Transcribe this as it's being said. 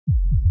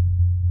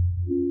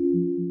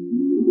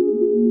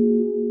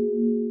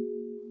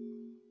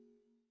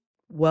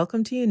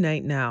Welcome to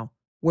Unite Now,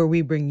 where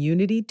we bring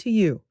unity to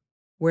you,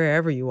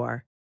 wherever you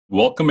are.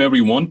 Welcome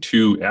everyone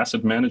to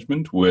Asset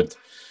Management with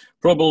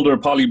Probuilder,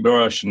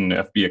 Polybrush, and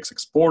FBX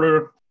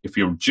Exporter. If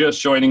you're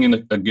just joining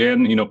in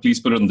again, please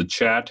put it in the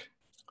chat.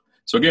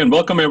 So again,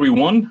 welcome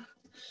everyone.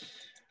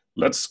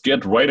 Let's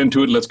get right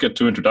into it. Let's get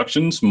to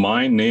introductions.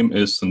 My name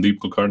is Sandeep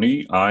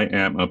Kulkarni. I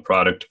am a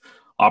product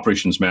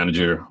operations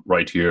manager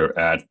right here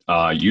at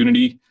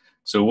Unity.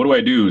 So what do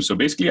I do? So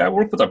basically, I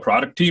work with our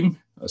product team,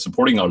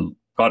 supporting our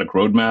product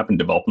roadmap and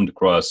development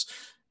across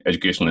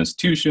educational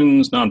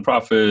institutions,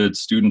 nonprofits,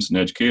 students, and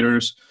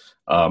educators.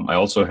 I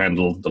also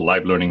handle the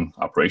live learning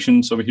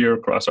operations over here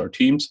across our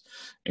teams.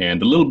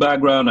 And a little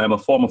background, I'm a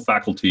former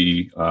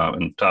faculty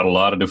and taught a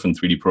lot of different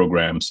 3D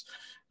programs,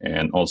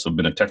 and also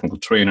been a technical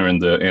trainer in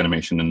the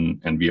animation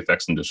and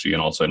VFX industry,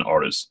 and also an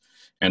artist.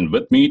 And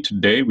with me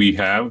today, we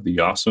have the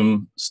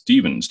awesome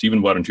Steven.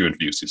 Steven, why don't you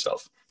introduce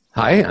yourself?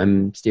 Hi,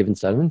 I'm Steven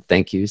Studyvin.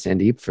 Thank you,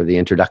 Sandeep, for the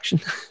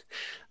introduction.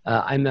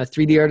 I'm a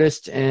 3D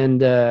artist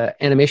and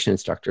animation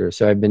instructor.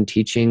 So I've been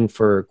teaching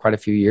for quite a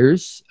few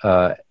years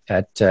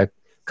at a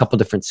couple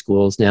different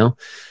schools now.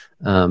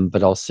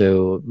 But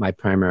also my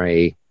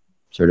primary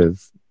sort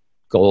of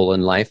goal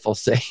in life, I'll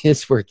say,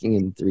 is working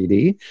in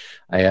 3D.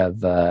 I've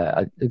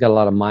got a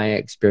lot of Maya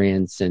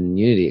experience and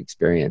Unity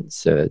experience.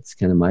 So it's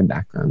kind of my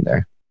background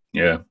there.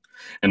 Yeah.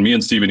 And me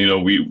and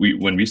Steven, we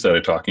when we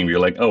started talking, we were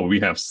like, oh,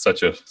 we have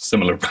such a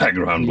similar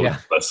background,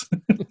 both of us.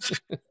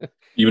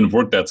 Even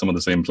worked at some of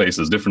the same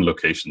places, different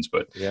locations.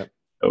 But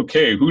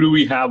Okay, who do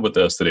we have with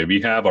us today?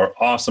 We have our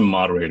awesome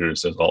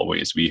moderators, as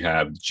always. We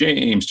have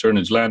James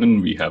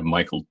Turnage-Landon, we have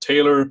Michael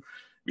Taylor,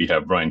 we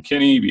have Brian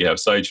Kinney, we have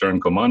Sai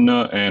Charan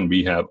Komanna, and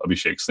we have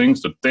Abhishek Singh.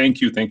 So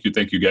thank you,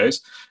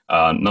 guys.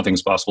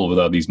 Nothing's possible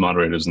without these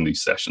moderators in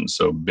these sessions.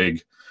 So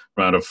big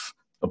round of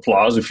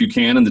applause if you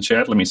can in the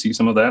chat. Let me see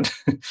some of that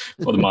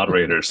for the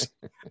moderators.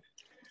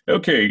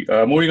 Okay,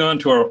 moving on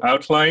to our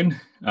outline.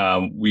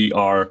 We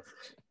are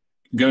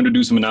going to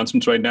do some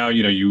announcements right now.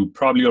 You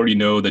probably already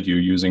know that you're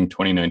using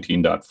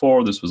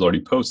 2019.4. This was already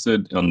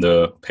posted on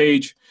the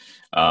page.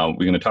 We're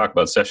going to talk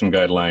about session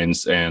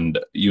guidelines and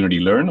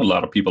Unity Learn. A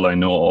lot of people I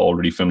know are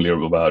already familiar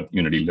about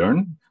Unity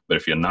Learn, but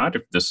if you're not,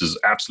 if this is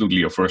absolutely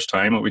your first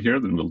time over here,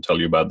 then we'll tell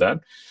you about that.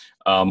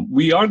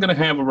 We are going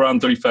to have around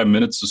 35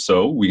 minutes or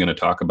so. We're going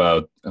to talk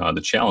about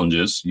the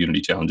challenges,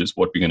 Unity challenges,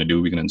 what we're going to do.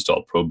 We're going to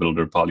install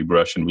Probuilder,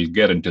 Polybrush, and we'll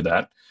get into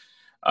that.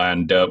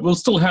 And we'll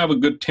still have a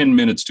good 10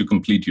 minutes to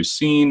complete your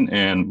scene,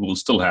 and we'll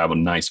still have a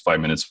nice 5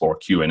 minutes for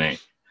Q&A.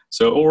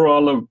 So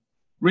overall, a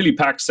really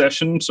packed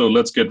session, so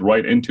let's get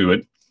right into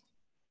it.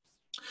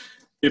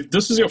 If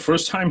this is your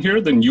first time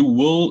here, then you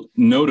will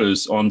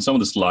notice on some of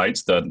the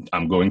slides that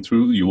I'm going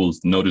through, you will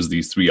notice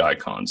these three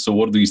icons. So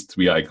what do these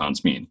three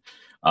icons mean?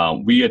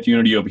 We at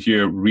Unity over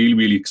here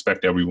really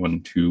expect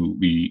everyone to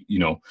be,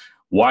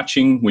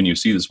 watching when you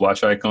see this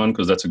watch icon,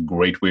 because that's a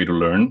great way to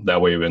learn. That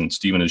way, when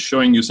Steven is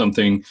showing you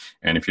something,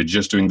 and if you're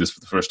just doing this for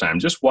the first time,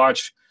 just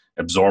watch,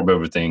 absorb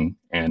everything,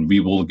 and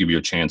we will give you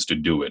a chance to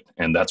do it.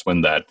 And that's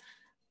when that,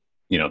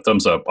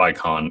 thumbs up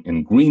icon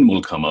in green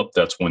will come up.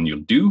 That's when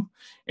you'll do.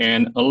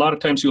 And a lot of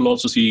times you'll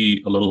also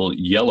see a little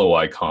yellow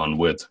icon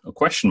with a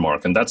question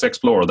mark, and that's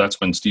Explore. That's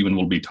when Steven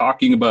will be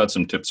talking about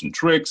some tips and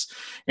tricks.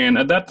 And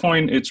at that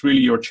point, it's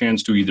really your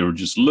chance to either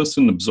just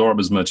listen, absorb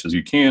as much as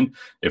you can.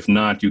 If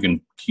not, you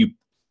can keep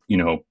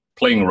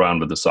playing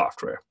around with the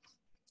software.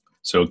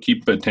 So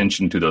keep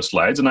attention to those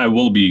slides, and I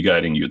will be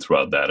guiding you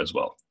throughout that as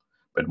well.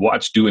 But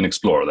watch, do, and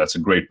explore. That's a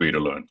great way to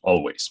learn,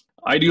 always.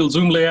 Ideal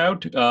Zoom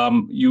layout.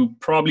 You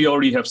probably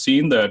already have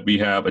seen that we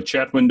have a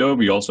chat window.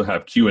 We also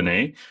have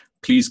Q&A.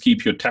 Please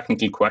keep your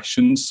technical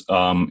questions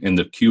in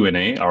the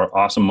Q&A. Our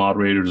awesome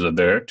moderators are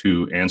there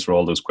to answer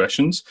all those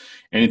questions.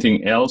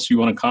 Anything else you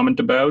want to comment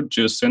about,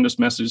 just send us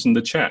messages in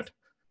the chat.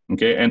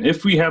 Okay, and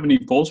if we have any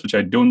polls, which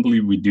I don't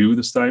believe we do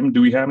this time,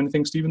 do we have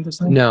anything, Steven, this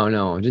time?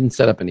 No, I didn't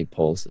set up any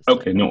polls.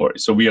 Okay, no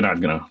worries. So we are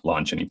not going to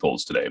launch any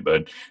polls today,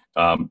 but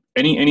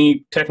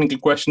any technical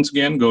questions,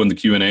 again, go in the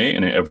Q&A,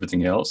 and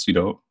everything else, it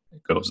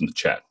goes in the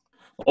chat.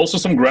 Also,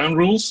 some ground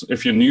rules.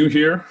 If you're new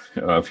here,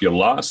 if you're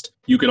lost,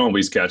 you can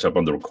always catch up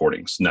on the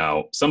recordings.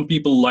 Now, some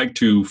people like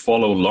to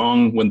follow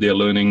along when they're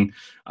learning.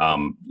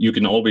 You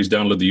can always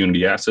download the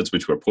Unity assets,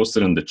 which were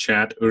posted in the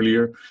chat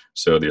earlier.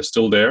 So they're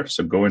still there.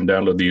 So go and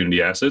download the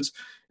Unity assets.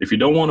 If you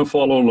don't want to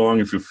follow along,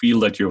 if you feel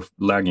that you're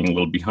lagging a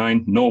little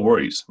behind, no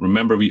worries.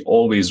 Remember, we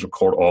always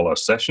record all our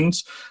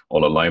sessions.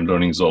 All our live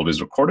learning is always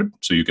recorded,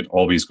 so you can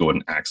always go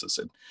and access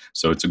it.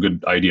 So it's a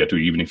good idea to,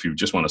 even if you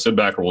just want to sit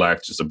back,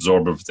 relax, just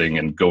absorb everything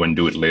and go and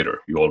do it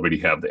later. You already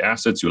have the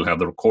assets, you'll have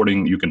the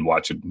recording, you can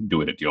watch it and do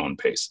it at your own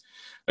pace.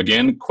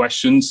 Again,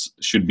 questions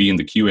should be in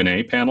the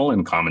Q&A panel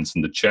and comments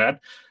in the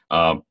chat.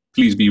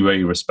 Please be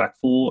very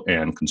respectful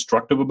and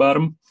constructive about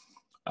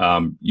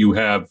them. You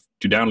have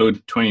to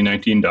download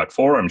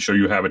 2019.4. I'm sure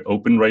you have it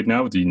open right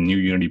now with the new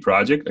Unity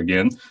project.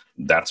 Again,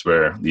 that's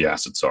where the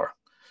assets are.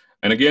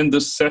 And again,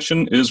 this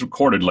session is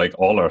recorded like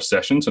all our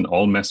sessions, and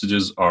all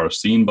messages are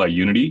seen by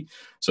Unity.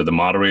 So the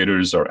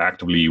moderators are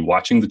actively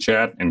watching the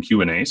chat and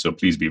Q&A, so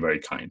please be very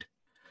kind.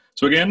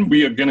 So again,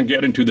 we are going to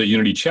get into the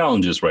Unity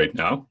challenges right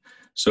now.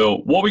 So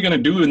what we're going to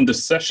do in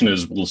this session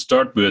is we'll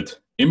start with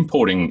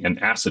importing an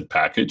asset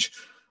package.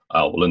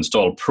 We'll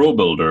install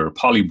Probuilder,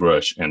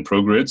 Polybrush, and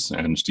ProGrids,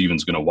 and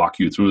Steven's going to walk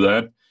you through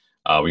that.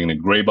 We're going to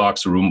gray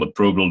box a room with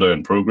Probuilder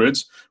and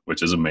ProGrids,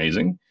 which is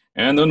amazing.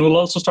 And then we'll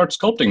also start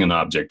sculpting an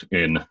object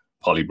in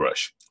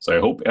Polybrush. So I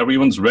hope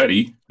everyone's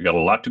ready. We got a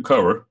lot to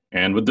cover.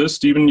 And with this,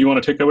 Steven, you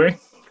want to take it away?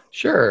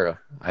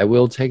 Sure, I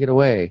will take it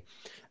away.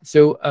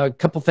 So a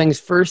couple things.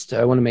 First,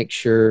 I want to make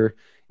sure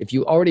if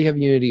you already have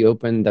Unity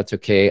open, that's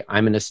okay.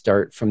 I'm going to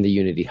start from the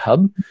Unity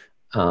Hub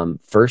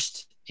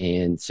first.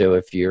 And so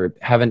if you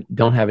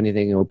don't have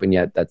anything open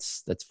yet,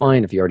 that's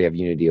fine. If you already have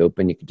Unity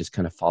open, you can just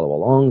kind of follow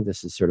along.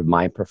 This is sort of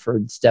my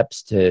preferred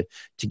steps to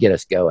get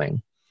us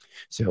going.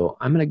 So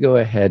I'm going to go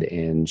ahead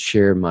and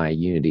share my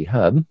Unity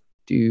Hub.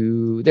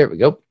 There we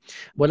go.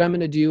 What I'm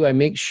going to do, I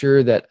make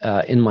sure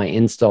that in my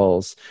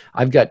installs,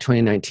 I've got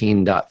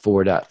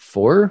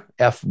 2019.4.4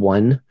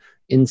 F1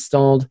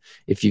 installed.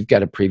 If you've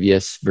got a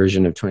previous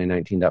version of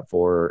 2019.4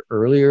 or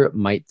earlier,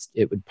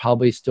 it would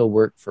probably still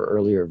work for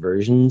earlier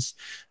versions.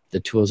 The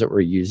tools that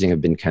we're using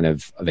have been kind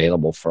of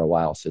available for a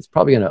while, so it's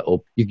probably going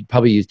to you could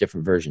probably use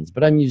different versions,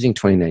 but I'm using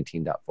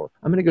 2019.4.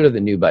 I'm going to go to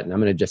the new button. I'm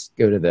going to just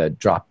go to the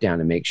drop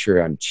down and make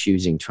sure I'm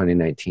choosing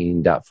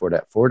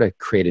 2019.4.4 to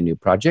create a new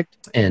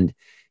project. And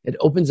it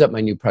opens up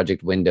my new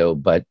project window,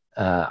 but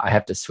I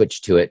have to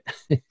switch to it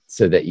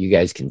so that you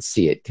guys can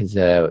see it, because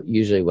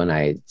usually when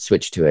I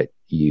switch to it,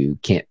 you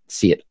can't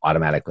see it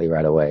automatically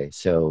right away.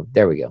 So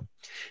there we go.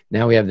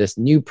 Now we have this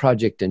new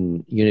project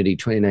in Unity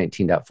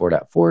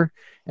 2019.4.4.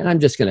 And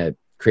I'm just going to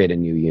create a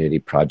new Unity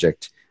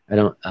project. I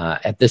don't,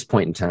 at this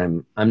point in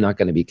time, I'm not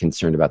going to be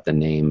concerned about the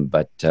name,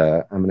 but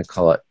I'm going to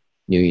call it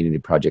New Unity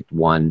Project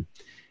 1.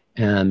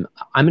 And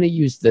I'm going to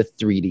use the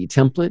 3D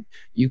template.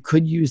 You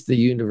could use the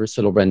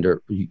universal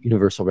render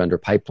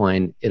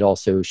pipeline. It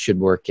also should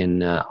work in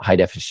high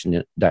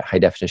definition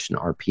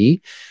RP.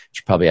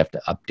 You probably have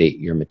to update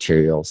your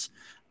materials.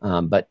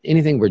 But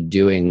anything we're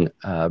doing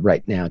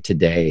right now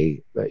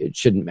today, it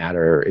shouldn't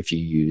matter if you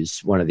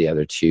use one of the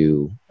other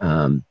two.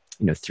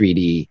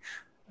 3D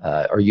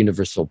or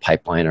universal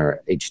pipeline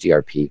or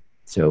HDRP.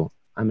 So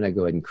I'm going to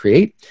go ahead and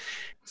create.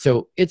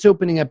 So it's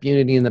opening up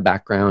Unity in the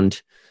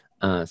background.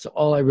 So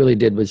all I really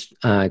did was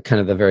kind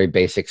of the very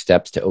basic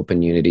steps to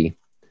open Unity.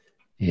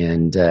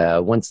 And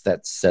once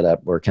that's set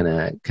up, we're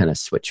kind of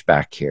switch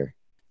back here.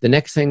 The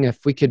next thing,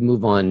 if we could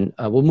move on,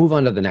 we'll move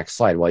on to the next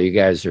slide. While you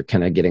guys are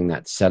kind of getting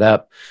that set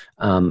up,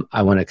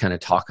 I want to kind of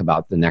talk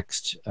about the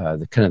next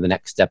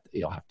step that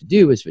you'll have to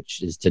do,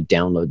 which is to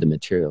download the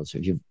materials. So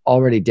if you've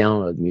already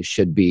downloaded them, you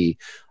should be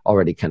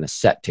already kind of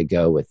set to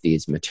go with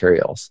these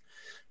materials,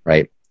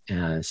 right?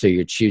 So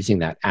you're choosing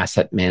that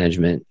asset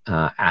management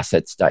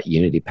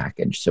assets.unity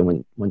package.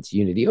 So once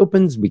Unity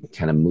opens, we can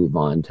kind of move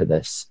on to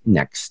this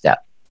next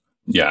step.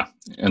 Yeah,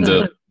 and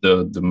the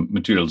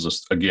materials are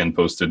again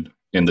posted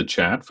in the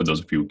chat for those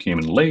of you who came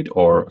in late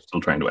or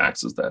still trying to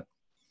access that.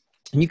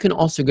 And you can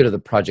also go to the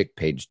project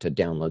page to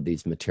download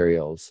these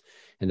materials.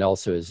 And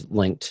also is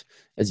linked,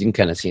 as you can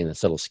kind of see in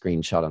this little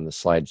screenshot on the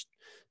slide,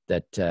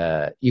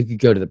 that you could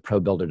go to the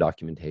Probuilder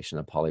documentation,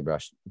 the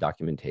Polybrush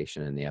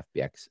documentation, and the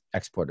FBX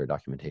Exporter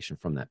documentation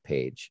from that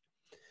page.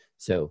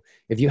 So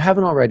if you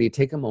haven't already,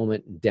 take a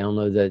moment and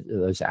download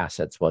those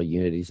assets while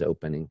Unity's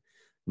opening.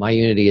 My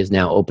Unity is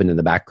now open in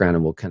the background,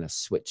 and we'll kind of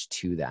switch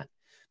to that.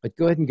 But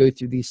go ahead and go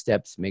through these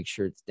steps, make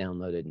sure it's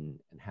downloaded, and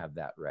have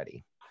that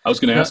ready. I was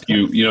going to ask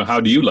you, how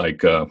do you like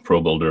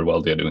Probuilder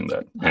while they're doing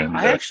that? And,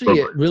 I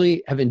actually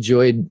really have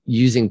enjoyed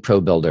using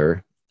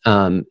Probuilder.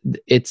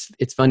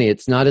 It's funny,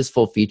 it's not as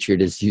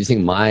full-featured as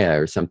using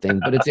Maya or something,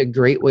 but it's a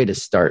great way to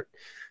start.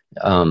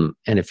 And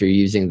if you're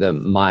using the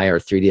Maya or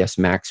 3ds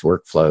Max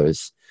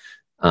workflows,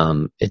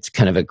 it's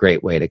kind of a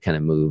great way to kind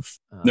of move.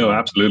 No,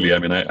 absolutely. I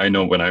mean, I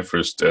know when I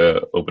first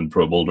opened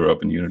Probuilder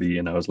up in Unity,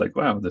 and I was like,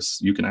 wow,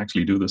 you can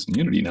actually do this in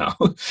Unity now.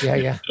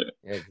 Yeah,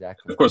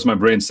 exactly. Of course, my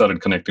brain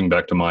started connecting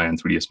back to Maya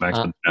and 3ds Max,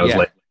 but I was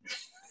like...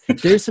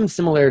 There's some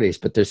similarities,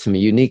 but there's some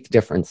unique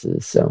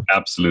differences. So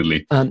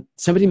absolutely.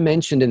 Somebody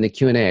mentioned in the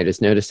Q&A, I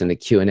just noticed in the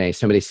Q&A,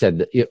 somebody said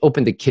that you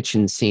opened the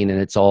kitchen scene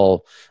and it's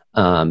all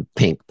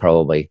pink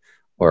probably,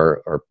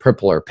 or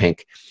purple or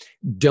pink.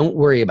 Don't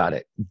worry about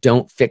it.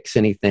 Don't fix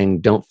anything.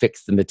 Don't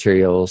fix the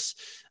materials.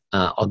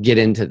 I'll get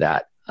into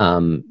that.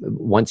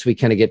 Once we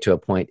kind of get to a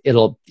point,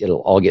 it'll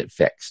all get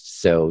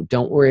fixed. So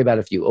don't worry about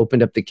if you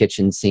opened up the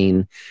kitchen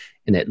scene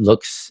and it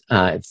looks,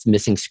 it's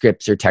missing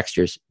scripts or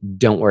textures.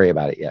 Don't worry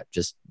about it yet.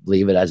 Just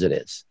leave it as it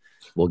is.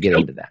 We'll get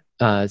into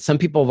that. Some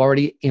people have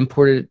already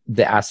imported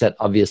the asset.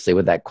 Obviously,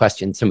 with that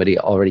question, somebody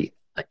already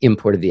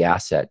imported the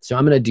asset. So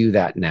I'm going to do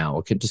that now.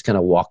 I could just kind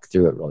of walk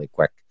through it really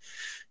quick.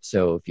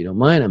 So if you don't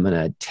mind, I'm going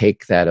to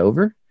take that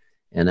over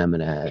and I'm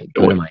going to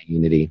go to my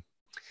Unity.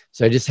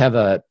 So I just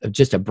have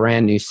just a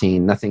brand new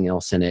scene, nothing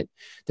else in it.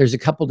 There's a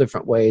couple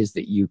different ways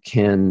that you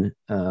can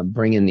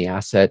bring in the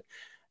asset.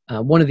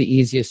 One of the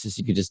easiest is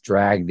you could just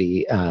drag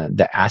the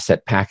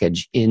asset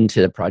package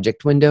into the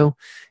project window.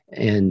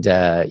 And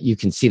you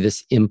can see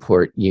this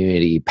import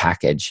Unity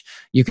package.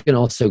 You can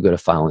also go to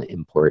File and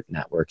Import, and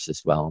that works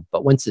as well.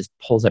 But once it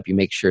pulls up, you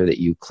make sure that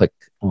you click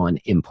on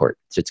Import.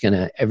 So it's going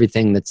to,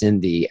 everything that's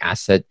in the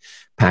asset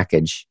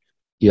package,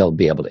 you'll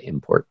be able to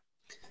import.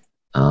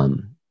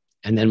 And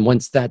then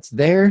once that's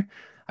there,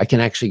 I can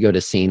actually go to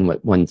scene.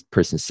 What one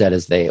person said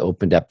is they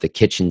opened up the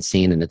kitchen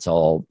scene and it's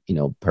all,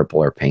 purple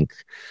or pink.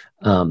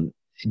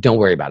 Don't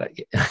worry about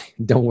it.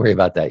 Don't worry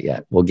about that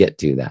yet. We'll get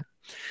to that.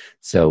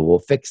 So we'll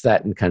fix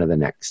that in kind of the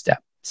next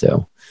step.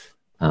 So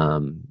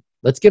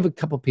let's give a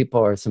couple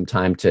people some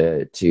time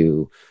to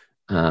do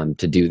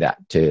that,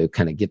 to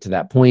kind of get to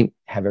that point,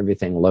 have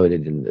everything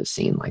loaded into the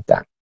scene like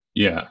that.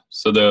 Yeah.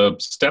 So the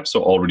steps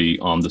are already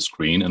on the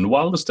screen. And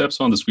while the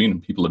steps are on the screen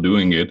and people are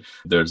doing it,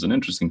 there's an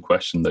interesting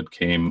question that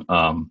came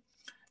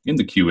in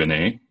the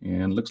Q&A,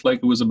 and looks like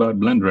it was about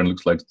Blender, and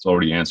looks like it's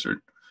already answered.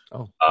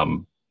 Oh.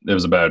 It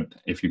was about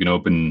if you can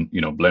open,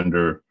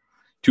 Blender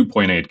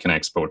 2.8 can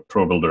export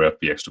Probuilder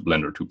FBX to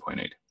Blender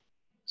 2.8.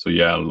 So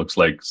yeah, it looks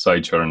like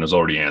Sidecharan has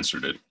already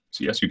answered it.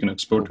 So yes, you can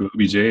export to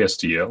OBJ,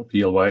 STL,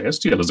 PLY.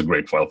 STL is a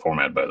great file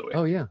format, by the way.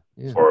 Oh yeah.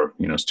 For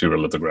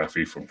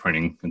stereolithography, for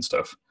printing and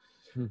stuff.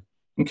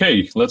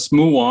 Okay, let's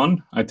move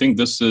on. I think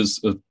this is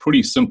a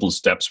pretty simple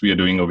steps we are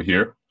doing over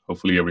here.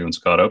 Hopefully everyone's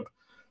caught up.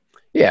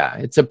 Yeah,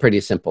 it's a pretty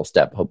simple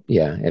step.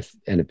 If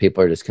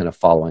people are just kind of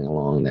following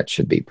along, that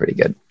should be pretty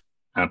good.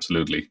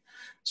 Absolutely.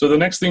 So the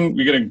next thing,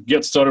 we're going to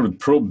get started with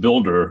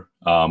Probuilder,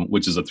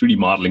 which is a 3D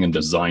modeling and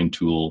design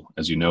tool,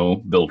 as you know,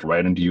 built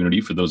right into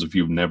Unity. For those of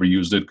you who've never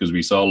used it, because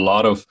we saw a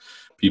lot of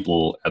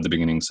people at the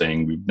beginning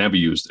saying we've never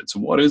used it. So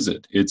what is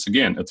it? It's,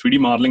 again, a 3D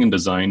modeling and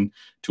design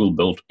tool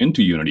built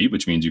into Unity,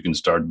 which means you can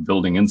start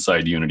building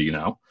inside Unity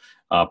now.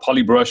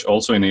 Polybrush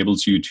also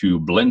enables you to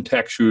blend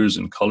textures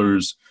and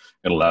colors.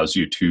 It allows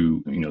you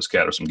to,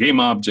 scatter some game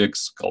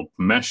objects, called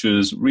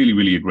meshes. Really,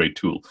 really a great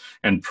tool.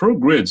 And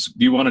ProGrids,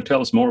 do you want to tell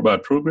us more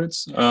about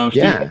ProGrids?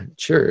 Yeah,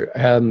 sure.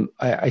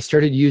 I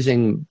started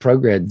using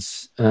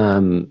ProGrids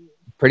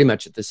pretty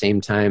much at the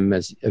same time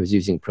as I was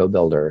using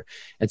Probuilder.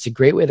 It's a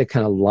great way to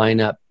kind of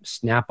line up,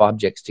 snap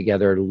objects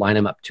together, line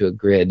them up to a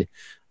grid.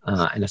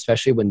 And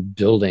especially when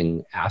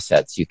building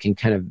assets, you can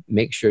kind of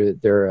make sure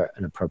that they're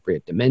an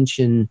appropriate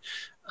dimension.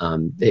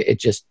 It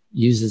just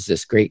uses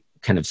this great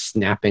kind of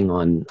snapping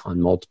on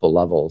multiple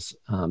levels.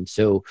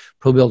 So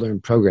Probuilder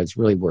and ProGrids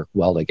really work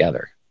well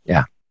together.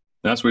 Yeah.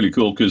 That's really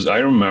cool, because I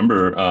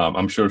remember,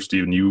 I'm sure,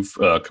 Stephen, you've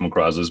come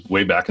across this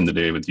way back in the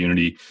day with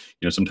Unity,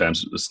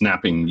 sometimes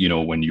snapping,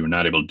 when you're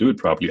not able to do it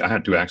properly. I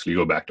had to actually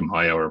go back to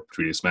Maya or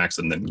 3ds Max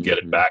and then get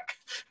it back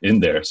in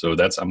there. So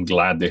I'm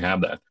glad they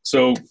have that.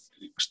 So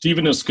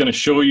Stephen is going to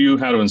show you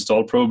how to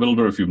install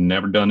Probuilder if you've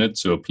never done it.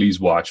 So please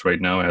watch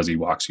right now as he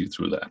walks you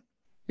through that.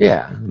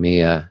 Yeah, let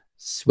me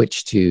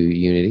switch to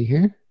Unity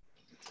here.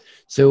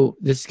 So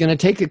this is going to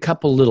take a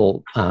couple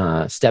little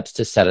steps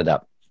to set it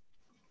up.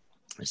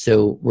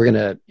 So we're going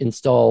to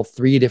install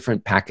 3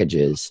 different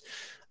packages,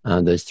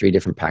 those 3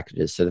 different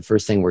packages. So the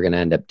first thing we're going to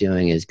end up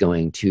doing is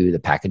going to the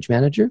package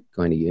manager,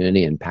 going to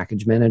Unity and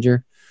package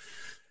manager.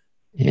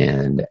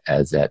 And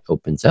as that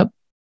opens up,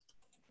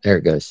 there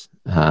it goes.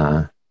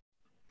 There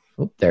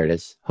it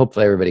is.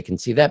 Hopefully everybody can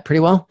see that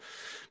pretty well.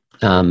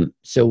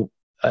 So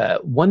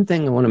one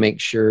thing I want to make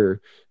sure,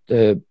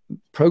 the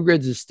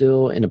ProGrids is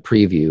still in a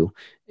preview,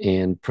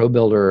 and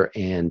Probuilder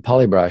and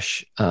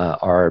Polybrush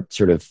are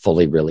sort of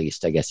fully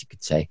released, I guess you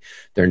could say.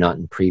 They're not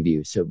in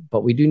preview.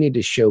 But we do need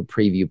to show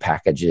preview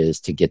packages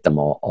to get them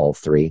all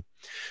 3.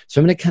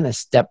 So I'm going to kind of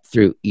step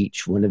through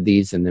each one of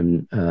these, and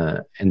then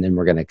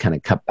we're going to kind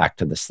of cut back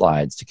to the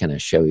slides to kind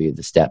of show you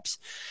the steps.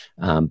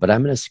 But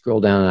I'm going to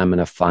scroll down and I'm going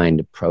to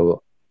find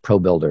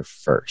Probuilder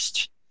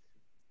first.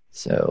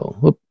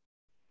 So,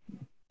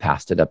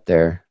 passed it up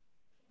there.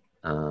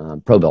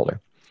 Probuilder.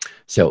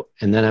 So,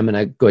 and then I'm going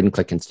to go ahead and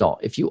click install.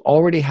 If you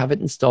already have it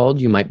installed,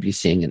 you might be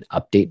seeing an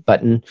update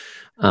button.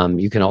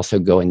 You can also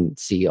go and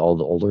see all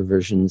the older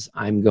versions.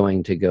 I'm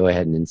going to go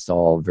ahead and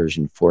install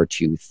version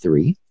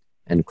 4.2.3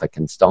 and click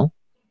install.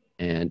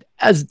 And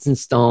as it's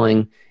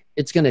installing,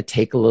 it's going to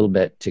take a little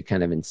bit to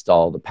kind of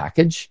install the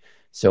package.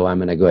 So I'm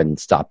going to go ahead and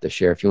stop the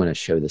share if you want to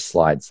show the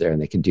slides there, and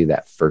they can do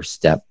that first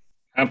step.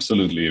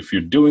 Absolutely. If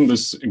you're doing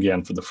this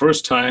again for the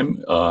first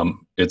time,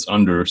 it's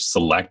under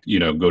select,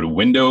 go to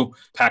Window,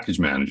 Package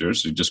Manager.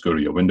 So you just go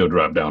to your Window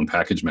drop-down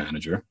Package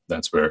Manager.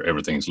 That's where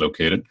everything is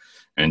located.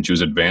 And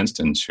choose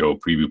Advanced and show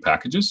Preview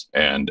Packages,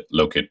 and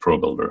locate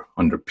Probuilder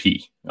under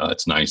P.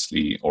 It's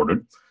nicely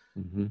ordered.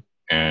 Mm-hmm.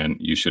 And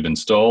you should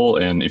install.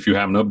 And if you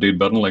have an update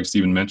button, like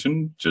Stephen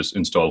mentioned, just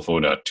install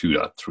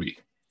 4.2.3.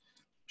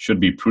 Should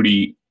be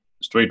pretty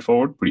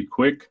straightforward, pretty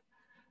quick.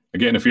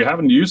 Again, if you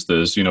haven't used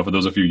this, for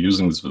those of you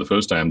using this for the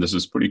first time, this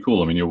is pretty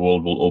cool. I mean, your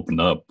world will open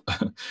up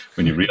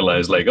when you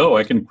realize, like, oh,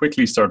 I can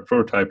quickly start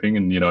prototyping,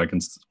 and, I can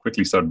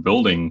quickly start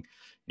building,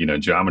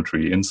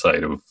 geometry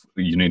inside of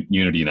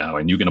Unity now.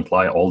 And you can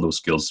apply all those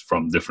skills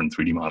from different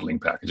 3D modeling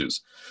packages.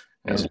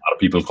 As a lot of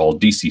people call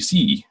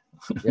DCC,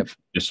 Yep.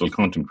 Digital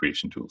content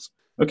creation tools.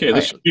 Okay,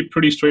 this should be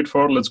pretty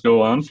straightforward. Let's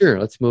go on. Sure.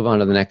 Let's move on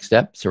to the next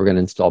step. So we're going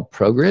to install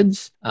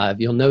ProGrids. If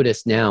you'll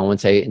notice now,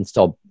 once I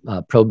install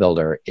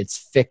Probuilder, it's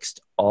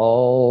fixed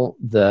all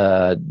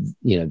the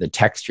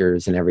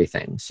textures and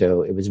everything.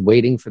 So it was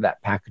waiting for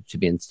that package to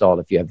be installed.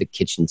 If you have the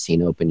kitchen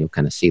scene open, you'll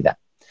kind of see that.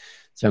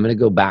 So I'm going to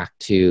go back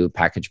to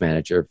Package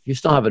Manager. If you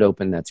still have it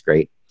open, that's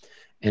great.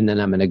 And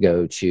then I'm going to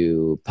go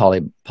to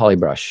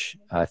Polybrush.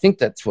 I think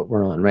that's what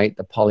we're on, right?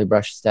 The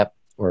Polybrush step,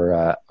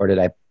 or did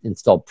I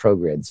install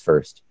ProGrids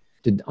first?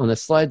 On the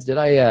slides, did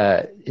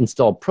I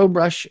install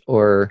ProBrush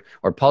or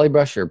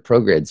Polybrush or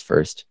ProGrids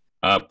first?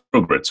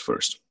 ProGrids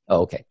first.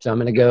 Oh, okay. So I'm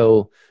going to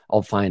go,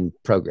 I'll find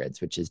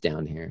ProGrids, which is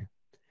down here.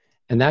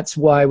 And that's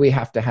why we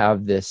have to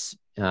have this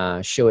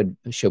show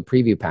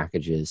preview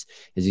packages.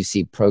 As you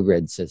see,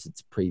 ProGrids says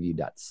it's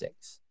preview.6.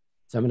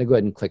 So I'm going to go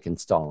ahead and click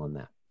install on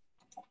that.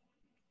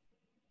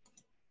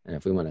 And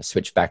if we want to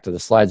switch back to the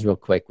slides real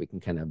quick, we can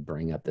kind of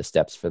bring up the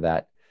steps for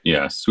that.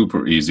 Yeah,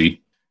 super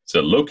easy. So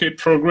locate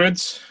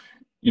ProGrids,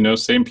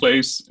 same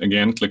place.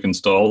 Again, click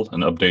install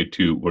and update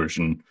to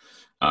version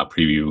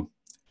preview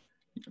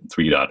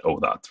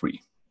 3.0.3.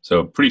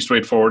 So pretty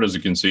straightforward, as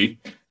you can see.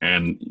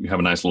 And you have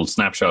a nice little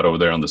snapshot over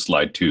there on the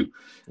slide too.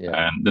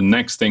 Yeah. And the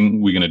next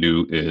thing we're going to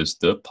do is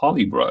the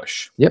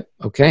Polybrush. Yep.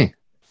 Okay.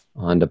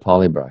 On to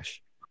Polybrush.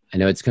 I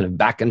know it's kind of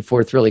back and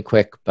forth really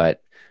quick,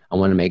 but I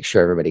want to make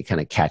sure everybody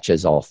kind of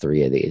catches all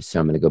three of these. So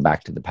I'm going to go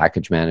back to the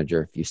Package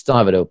Manager. If you still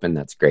have it open,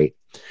 that's great.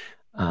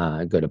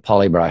 Go to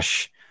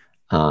Polybrush,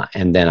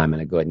 and then I'm going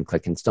to go ahead and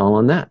click install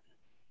on that.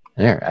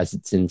 There, as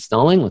it's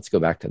installing, let's go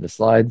back to the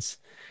slides.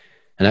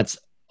 And that's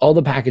all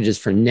the packages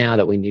for now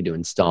that we need to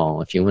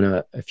install. If you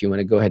want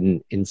to go ahead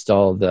and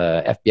install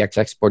the FBX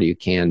Exporter, you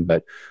can,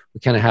 but we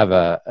kind of have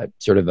a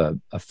sort of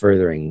a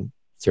furthering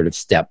sort of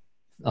step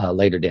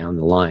later down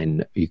the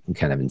line. You can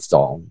kind of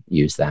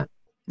use that.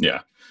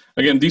 Yeah.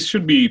 Again, these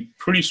should be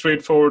pretty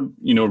straightforward,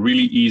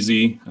 really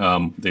easy.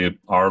 They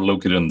are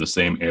located in the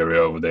same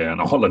area over there and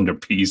all under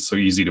P's, so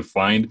easy to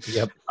find.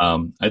 Yep.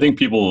 I think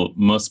people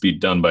must be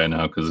done by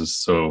now because it's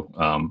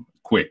so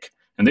quick.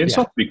 And they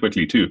install pretty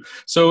quickly too.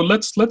 So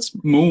let's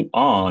move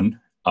on.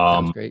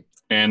 Sounds great.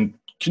 And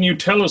can you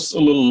tell us a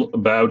little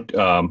about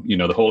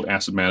the whole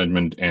asset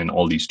management and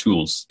all these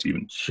tools,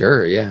 Stephen?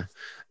 Sure. Yeah.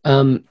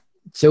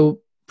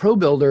 So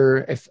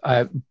Probuilder, if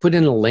I put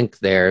in a link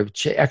there,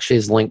 which actually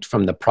is linked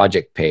from the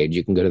project page.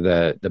 You can go to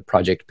the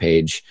project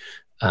page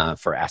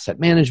for asset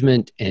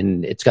management,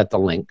 and it's got the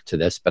link to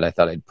this, but I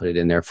thought I'd put it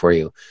in there for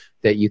you,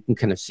 that you can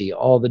kind of see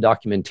all the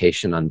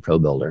documentation on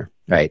Probuilder,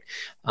 right?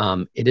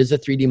 It is a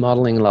 3D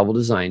modeling level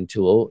design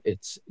tool.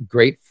 It's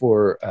great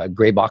for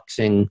gray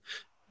boxing,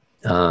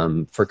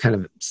 for kind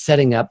of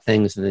setting up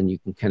things, and then you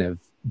can kind of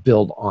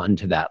build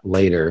onto that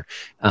later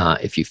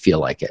if you feel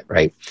like it,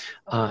 right?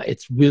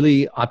 It's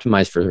really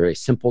optimized for very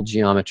simple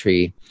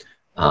geometry.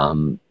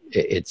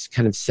 It's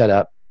kind of set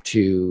up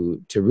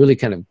to really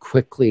kind of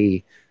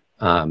quickly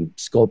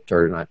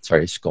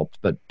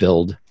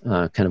build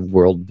kind of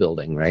world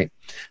building, right?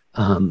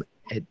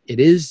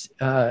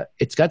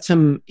 It's got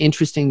some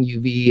interesting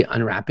UV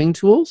unwrapping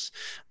tools.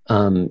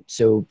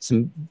 So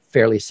some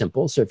fairly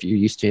simple. So if you're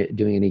used to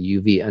doing any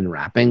UV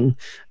unwrapping,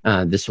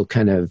 this will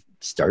kind of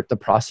start the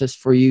process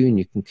for you, and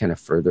you can kind of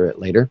further it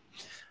later.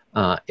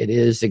 It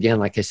is, again,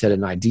 like I said,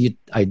 an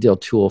ideal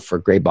tool for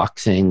gray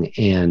boxing,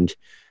 and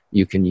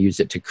you can use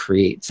it to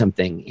create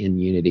something in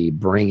Unity,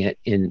 bring it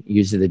in,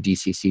 use the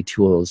DCC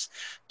tools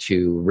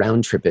to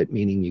round trip it,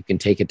 meaning you can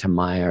take it to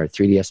Maya or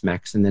 3ds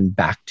Max and then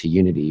back to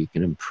Unity. You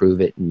can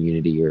improve it in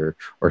Unity in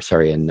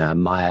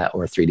Maya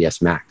or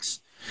 3ds Max.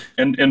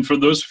 And for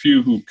those of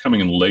you who coming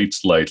in late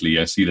slightly,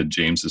 I see that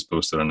James has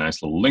posted a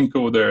nice little link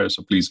over there,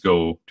 so please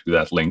go to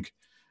that link.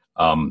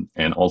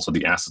 And also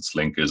the assets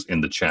link is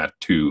in the chat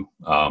too.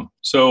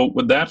 So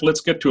with that, let's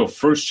get to a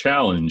first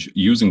challenge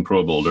using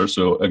Probuilder.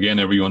 So again,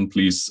 everyone,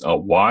 please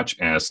watch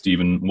as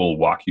Stephen will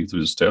walk you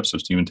through the steps. So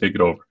Stephen, take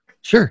it over.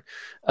 Sure.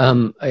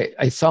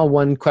 I saw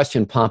one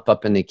question pop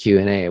up in the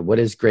Q&A. What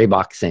is gray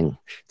boxing?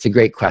 It's a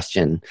great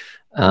question.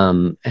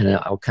 And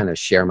I'll kind of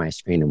share my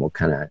screen, and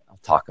I'll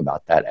talk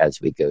about that as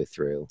we go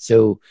through.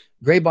 So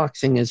gray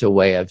boxing is a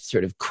way of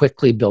sort of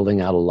quickly building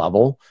out a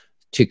level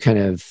to kind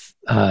of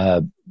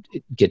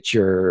get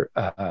your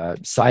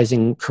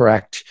sizing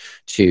correct,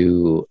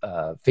 to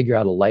figure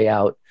out a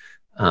layout.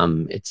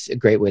 It's a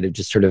great way to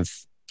just sort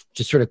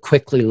of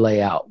quickly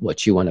lay out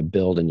what you want to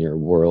build in your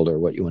world or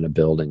what you want to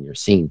build in your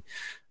scene.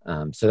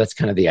 So that's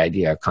kind of the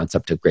idea,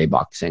 concept of gray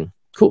boxing.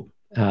 Cool.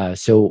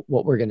 So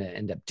what we're going to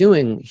end up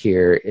doing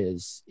here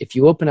is, if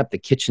you open up the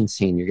kitchen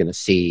scene, you're going to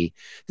see,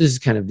 this is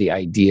kind of the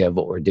idea of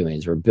what we're doing,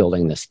 is we're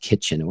building this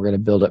kitchen, and we're going to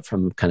build it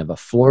from kind of a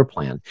floor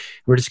plan.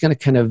 We're just going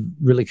to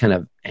really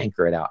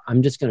anchor it out.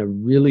 I'm just going to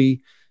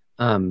really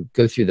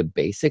go through the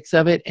basics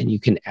of it, and you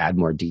can add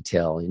more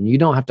detail, and you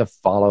don't have to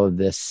follow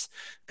this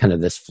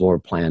floor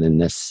plan and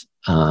this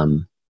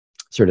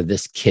sort of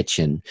this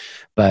kitchen,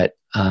 but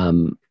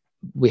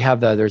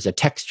there's a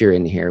texture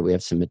in here. We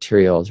have some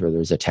materials where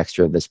there's a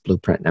texture of this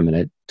blueprint, and I'm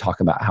going to talk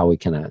about how we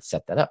can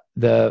set that up.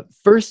 The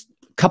first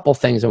couple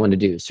things I want to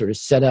do, sort of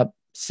set up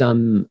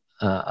some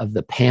of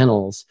the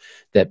panels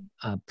that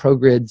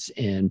ProGrids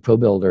and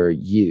ProBuilder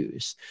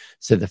use.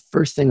 So the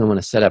first thing I want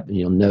to set up, and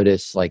you'll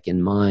notice like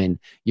in mine,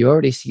 you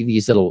already see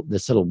this little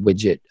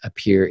widget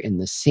appear in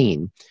the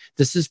scene.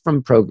 This is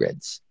from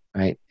ProGrids,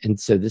 right? And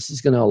so this is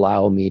going to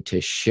allow me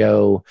to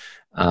show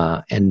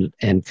and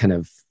kind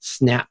of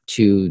snap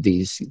to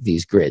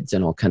these grids,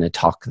 and I'll kind of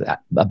talk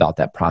about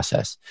that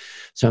process.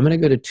 So I'm going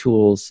to go to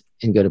Tools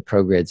and go to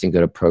ProGrids and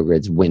go to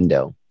ProGrids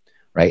Window,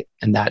 right?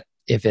 And that,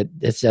 if it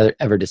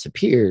ever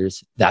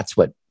disappears, that's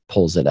what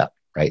pulls it up,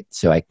 right?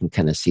 So I can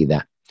kind of see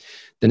that.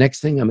 The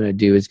next thing I'm going to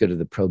do is go to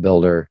the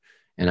ProBuilder,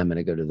 and I'm going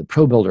to go to the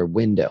ProBuilder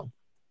window,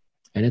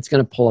 and it's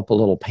going to pull up a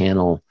little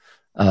panel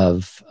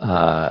of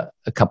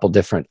a couple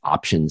different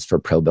options for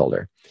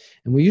ProBuilder.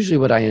 And usually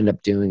what I end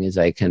up doing is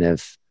I kind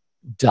of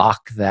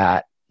dock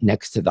that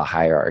next to the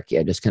hierarchy.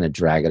 I just kind of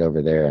drag it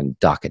over there and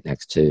dock it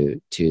next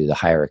to the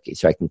hierarchy,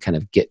 so I can kind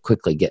of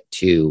quickly get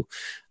to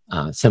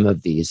some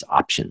of these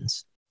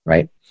options,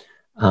 right?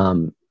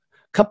 A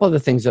couple of the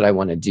things that I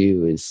want to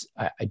do is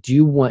I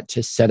do want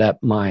to set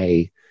up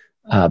my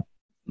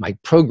my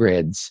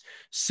ProGrids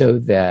so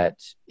that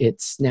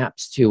it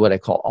snaps to what I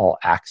call all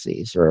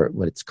axes, or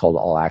what it's called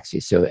all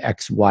axes. So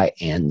X, Y,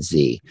 and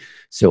Z.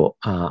 So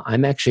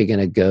I'm actually going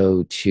to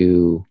go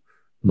to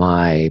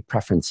my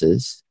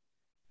preferences,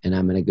 and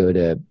I'm going to go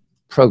to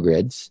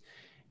ProGrids.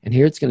 And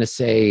here it's going to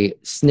say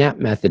snap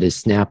method is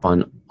snap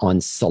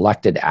on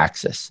selected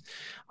axis.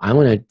 I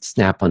want to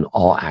snap on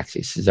all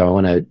axes. So I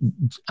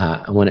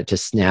want it to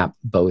snap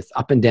both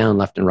up and down,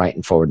 left and right,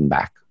 and forward and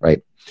back,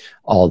 right?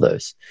 All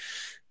those.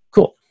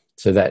 Cool.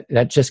 So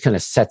that just kind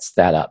of sets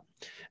that up.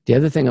 The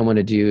other thing I want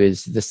to do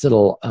is this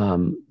little,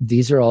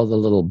 these are all the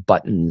little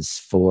buttons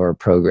for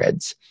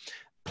ProGrids.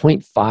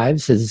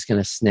 0.5 says it's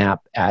going to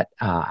snap at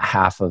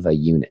half of a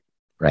unit,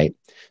 right?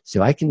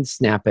 So I can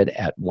snap it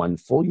at one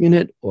full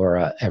unit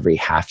or every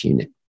half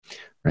unit,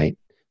 right?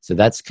 So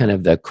that's kind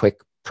of the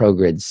quick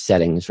ProGrid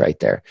settings right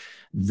there.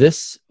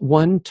 This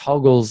one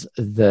toggles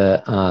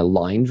the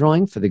line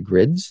drawing for the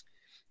grids.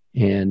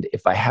 And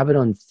if I have it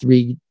on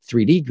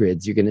 3D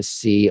grids, you're going to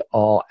see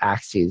all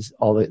axes,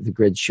 all the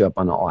grids show up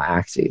on all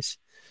axes,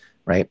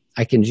 right?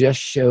 I can just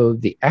show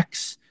the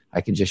X,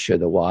 I can just show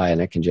the Y, and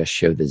I can just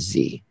show the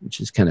Z, which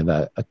is kind of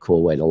a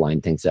cool way to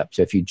line things up.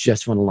 So if you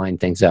just want to line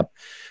things up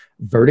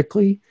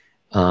vertically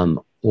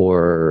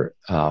or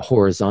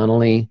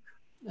horizontally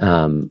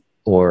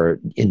or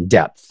in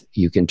depth,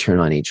 you can turn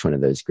on each one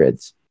of those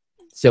grids.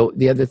 So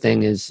the other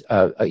thing is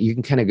you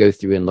can kind of go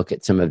through and look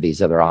at some of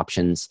these other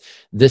options.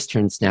 This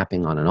turns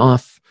snapping on and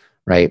off,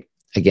 right?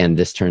 Again,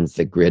 this turns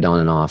the grid on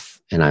and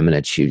off, and I'm going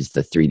to choose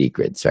the 3D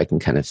grid. So I can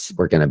kind of,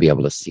 we're going to be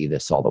able to see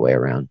this all the way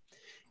around.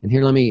 And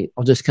here,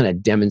 I'll just kind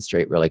of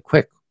demonstrate really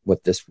quick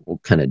what this will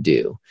kind of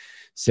do.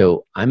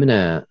 So I'm going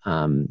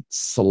to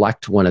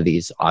select one of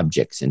these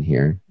objects in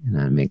here,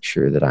 and I make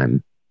sure that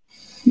I'm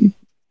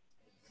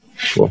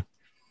cool.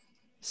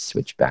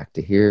 Switch back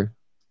to here.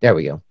 There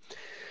we go.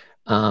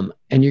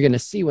 And you're going to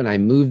see when I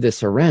move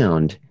this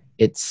around,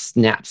 it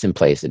snaps in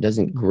place. It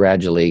doesn't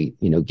gradually,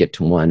 get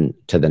to one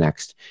to the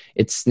next.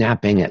 It's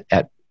snapping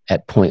at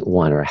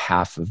 0.1 or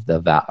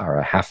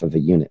half of a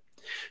unit.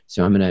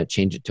 So I'm going to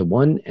change it to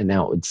 1, and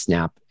now it would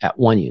snap at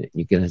 1 unit.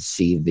 You're going to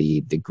see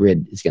the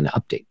grid is going to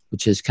update,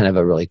 which is kind of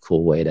a really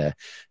cool way to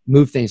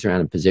move things around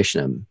and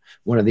position them.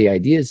 One of the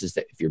ideas is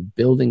that if you're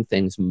building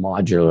things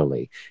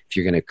modularly, if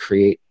you're going to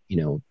create,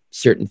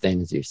 certain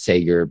things, you say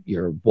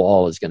your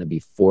wall is going to be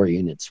 4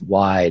 units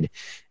wide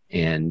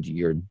and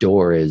your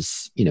door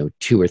is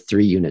 2 or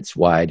 3 units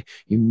wide,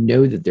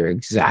 that they're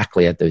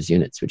exactly at those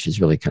units, which is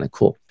really kind of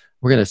cool.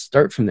 We're going to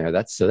start from there.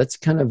 That's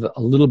kind of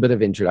a little bit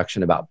of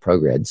introduction about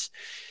ProGrids.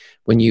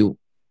 When you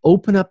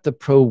open up the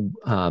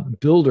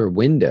ProBuilder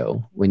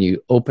window, when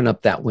you open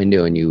up that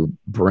window and you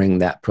bring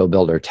that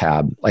ProBuilder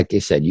tab, like I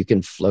said, you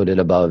can float it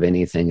above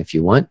anything if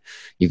you want.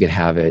 You can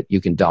have it, you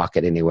can dock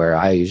it anywhere.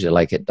 I usually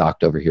like it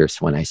docked over here,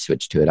 so when I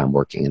switch to it, I'm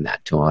working in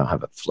that tool. I'll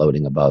have it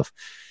floating above.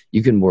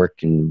 You can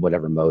work in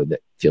whatever mode that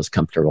feels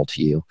comfortable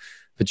to you.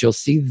 But you'll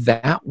see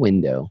that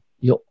window.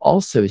 You'll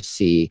also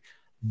see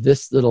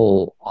this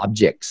little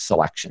object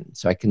selection.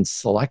 So I can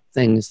select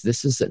things.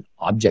 This is an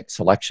object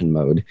selection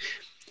mode.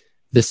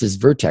 This is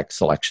vertex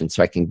selection.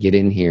 So I can get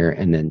in here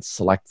and then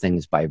select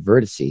things by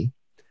vertice,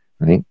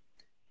 right?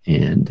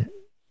 And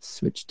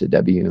switch to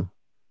W,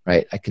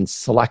 right? I can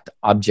select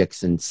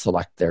objects and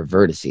select their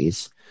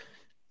vertices.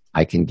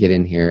 I can get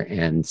in here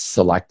and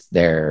select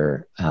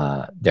their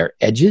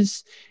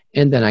edges,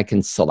 and then I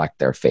can select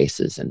their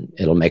faces, and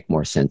it'll make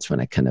more sense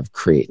when I kind of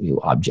create new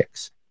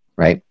objects,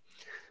 right?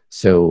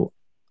 So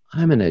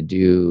I'm going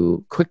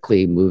to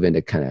quickly move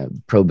into kind of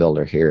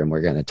ProBuilder here, and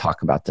we're going to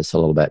talk about this a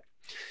little bit.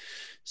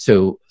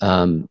 So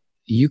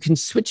you can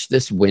switch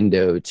this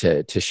window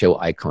to show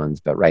icons,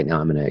 but right now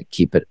I'm going to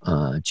keep it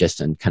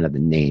just on kind of the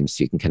names,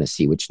 so you can kind of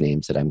see which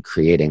names that I'm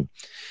creating.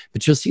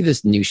 But you'll see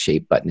this new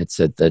shape button. It's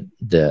at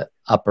the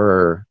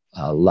upper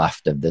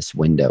left of this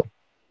window.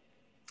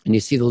 And you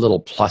see the little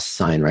plus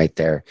sign right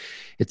there.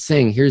 It's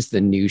saying, here's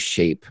the new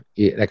shape.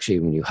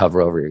 Actually, when you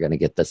hover over, you're going to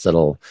get this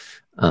little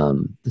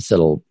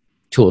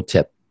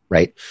tooltip,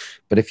 right?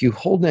 But if you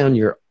hold down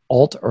your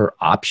Alt or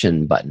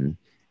Option button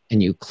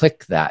and you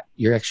click that,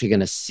 you're actually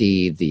going to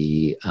see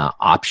the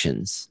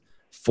options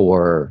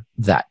for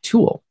that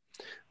tool,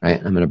 right?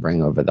 I'm going to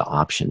bring over the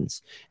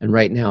options. And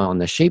right now on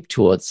the shape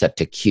tool, it's set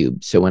to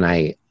cube. So when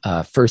I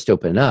first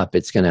open it up,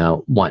 it's going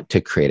to want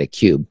to create a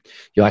cube.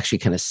 You'll actually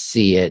kind of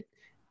see it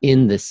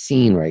in the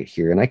scene right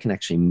here, and I can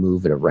actually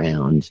move it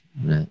around.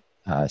 I'm going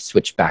to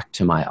switch back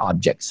to my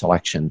object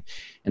selection,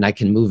 and I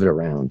can move it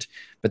around.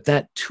 But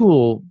that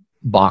tool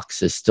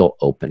box is still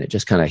open. It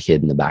just kind of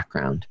hid in the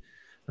background,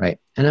 right?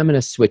 And I'm going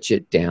to switch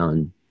it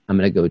down. I'm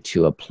going to go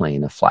to a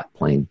plane, a flat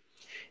plane,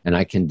 and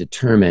I can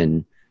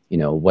determine, you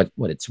know, what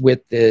its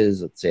width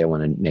is. Let's say I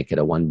want to make it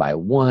a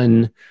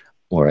 1x1,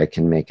 or I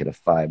can make it a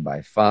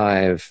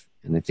 5x5,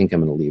 and I think I'm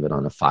going to leave it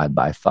on a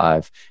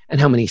 5x5, and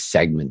how many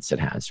segments it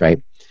has,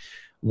 right?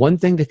 One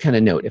thing to kind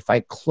of note, if I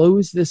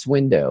close this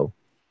window,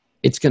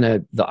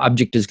 the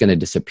object is going to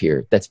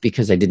disappear. That's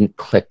because I didn't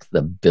click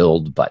the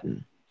build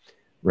button,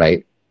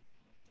 right?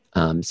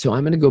 So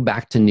I'm going to go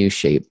back to new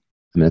shape.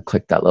 I'm going to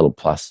click that little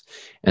plus,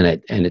 and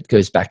it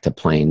goes back to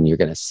plane. You're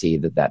going to see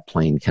that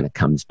plane kind of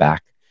comes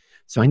back.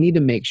 So I need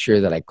to make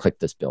sure that I click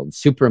this build. It's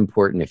super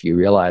important. If you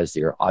realize that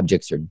your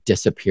objects are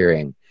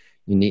disappearing,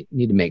 you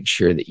need to make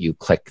sure that you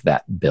click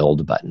that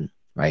build button,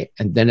 right?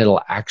 And then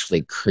it'll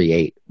actually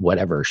create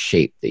whatever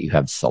shape that you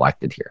have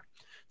selected here.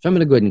 So I'm going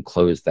to go ahead and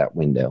close that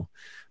window,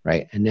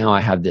 right? And now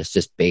I have this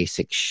just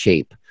basic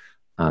shape,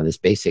 this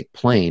basic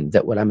plane,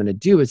 that what I'm going to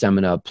do is I'm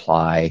going to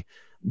apply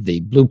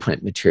the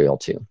blueprint material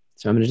to.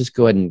 So I'm going to just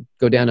go ahead and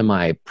go down to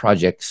my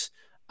projects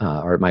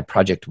or my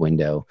project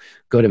window,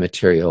 go to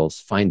materials,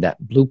 find that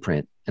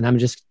blueprint, and I'm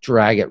just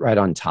drag it right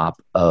on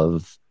top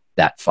of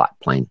that flat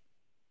plane,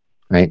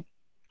 right?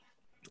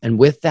 And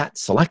with that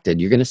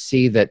selected, you're going to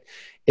see that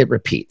it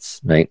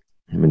repeats, right?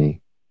 I'm going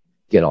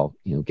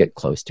to get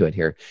close to it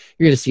here.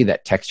 You're going to see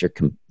that texture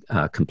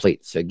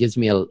complete. So it gives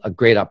me a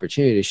great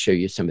opportunity to show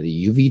you some of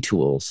the UV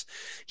tools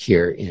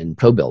here in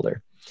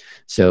Probuilder.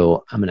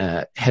 So I'm going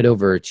to head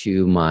over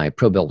to my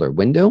Probuilder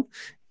window.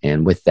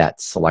 And with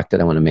that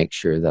selected, I want to make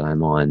sure that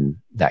I'm on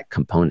that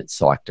component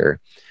selector.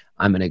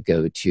 I'm going to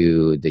go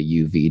to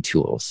the UV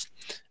tools,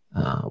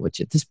 which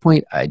at this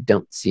point, I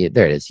don't see it.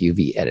 There it is,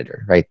 UV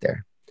editor right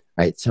there.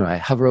 Right, so I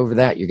hover over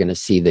that, you're going to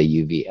see the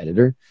UV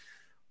editor.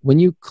 When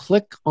you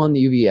click on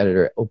the UV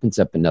editor, it opens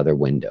up another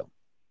window.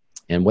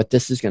 And what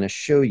this is going to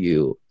show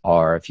you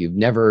are, if you've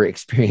never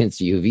experienced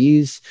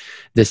UVs,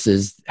 this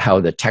is how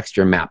the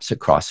texture maps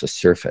across a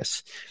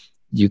surface.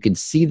 You can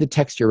see the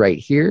texture right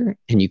here,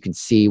 and you can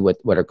see what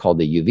are called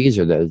the UVs,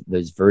 or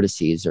those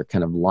vertices are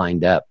kind of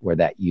lined up where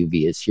that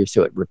UV is here,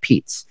 so it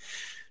repeats.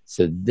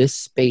 So this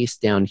space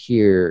down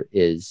here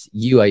is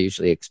U. I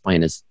usually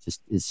explain as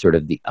is sort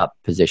of the up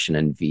position,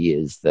 and V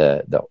is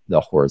the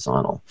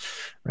horizontal,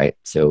 right?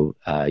 So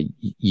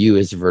U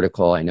is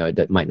vertical. I know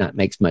that might not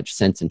make much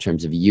sense in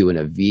terms of U and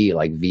a V.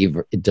 Like V,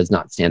 it does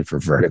not stand for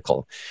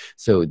vertical.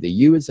 So the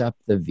U is up,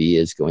 the V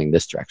is going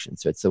this direction.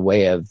 So it's a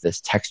way of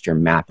this texture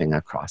mapping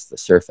across the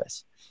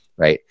surface,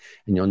 right?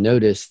 And you'll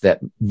notice that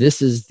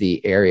this is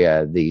the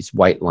area, these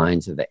white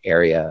lines are the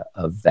area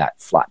of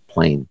that flat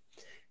plane.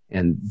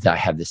 And I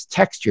have this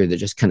texture that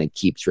just kind of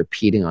keeps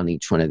repeating on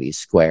each one of these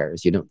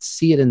squares. You don't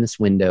see it in this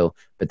window,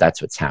 but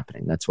that's what's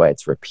happening. That's why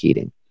it's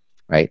repeating,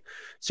 right?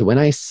 So when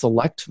I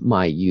select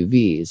my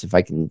UVs, if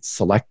I can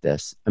select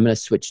this, I'm going to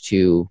switch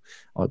to,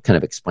 I'll kind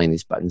of explain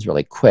these buttons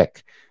really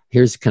quick.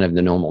 Here's kind of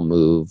the normal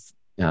move,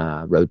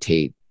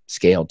 rotate,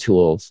 scale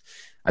tools.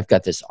 I've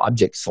got this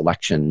object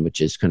selection, which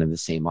is kind of the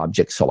same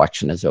object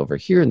selection as over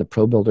here in the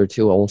Probuilder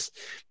tools,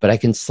 but I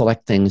can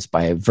select things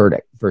by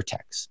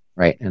vertex,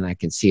 right? And I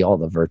can see all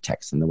the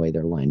vertex and the way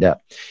they're lined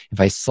up. If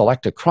I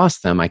select across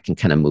them, I can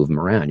kind of move them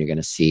around. You're going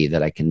to see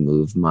that I can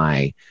move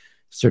my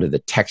sort of the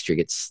texture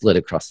gets slid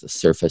across the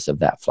surface of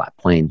that flat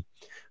plane,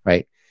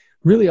 right?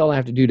 Really all I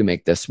have to do to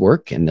make this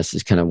work, and this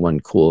is kind of one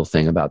cool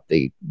thing about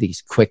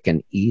these quick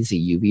and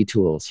easy UV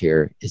tools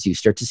here, is you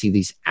start to see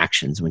these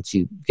actions once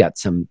you've got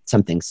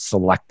something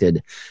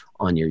selected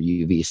on your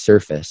UV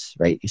surface,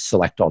 right? You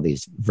select all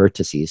these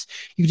vertices.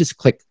 You just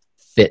click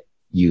Fit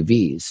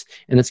UVs,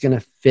 and it's going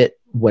to fit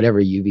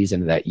whatever UVs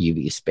into that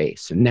UV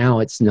space. So now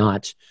it's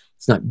not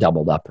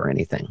doubled up or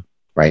anything,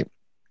 right?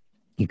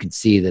 You can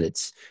see that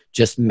it's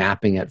just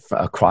mapping it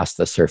across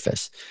the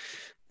surface.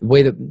 The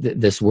way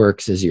that this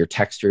works is your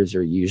textures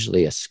are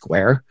usually a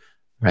square,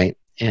 right?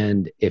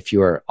 And if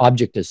your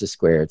object is a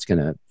square, it's going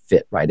to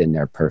fit right in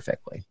there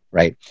perfectly,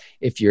 right?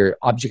 If your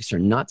objects are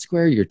not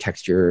square, your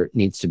texture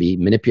needs to be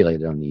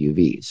manipulated on the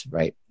UVs,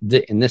 right?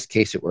 In this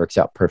case, it works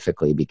out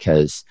perfectly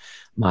because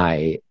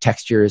my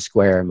texture is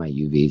square, my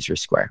UVs are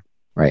square,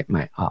 right?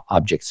 My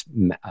object's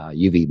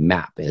UV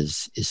map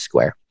is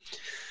square.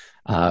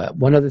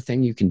 One other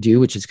thing you can do,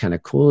 which is kind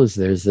of cool, is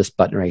there's this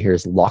button right here,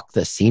 is lock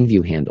the scene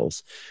view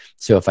handles.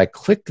 So if I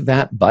click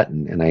that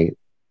button and I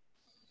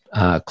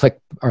click,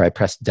 or I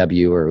press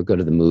W or go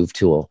to the move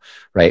tool,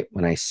 right?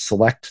 When I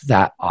select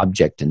that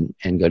object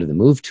and go to the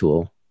move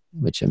tool,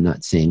 which I'm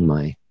not seeing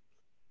my,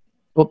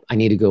 I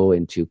need to go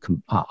into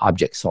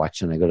object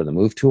selection. I go to the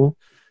move tool,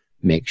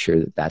 make sure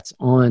that that's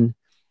on.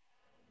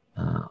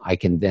 I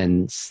can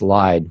then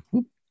slide,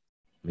 let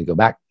me go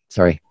back,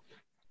 sorry.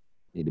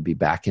 Need to be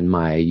back in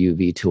my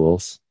UV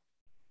tools.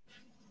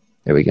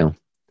 There we go.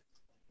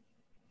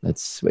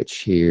 Let's switch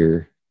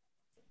here.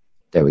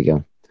 There we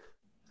go.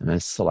 And I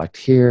select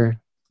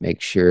here,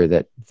 make sure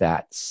that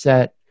that's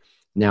set.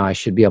 Now I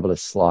should be able to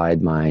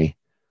slide my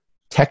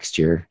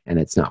texture, and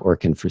it's not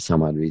working for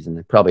some odd reason.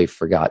 I probably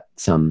forgot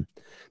some,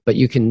 but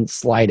you can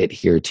slide it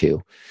here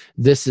too.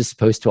 This is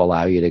supposed to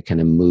allow you to kind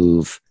of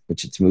move,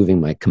 which it's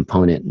moving my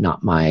component,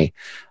 not my,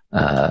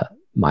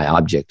 my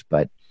object,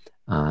 but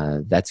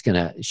that's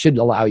should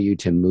allow you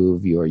to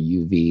move your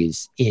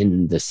UVs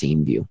in the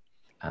scene view.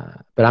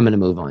 But I'm going to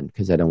move on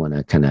because I don't want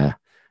to kind of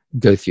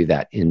go through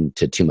that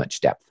into too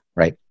much depth,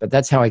 right? But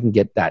that's how I can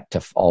get that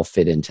to all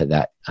fit into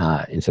that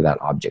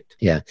object.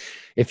 Yeah.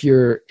 If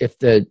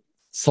the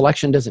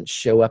selection doesn't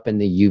show up in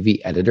the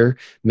UV editor,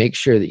 make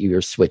sure that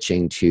you're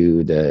switching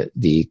to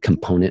the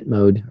component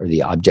mode or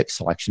the object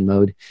selection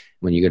mode.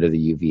 When you go to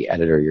the UV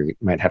editor, you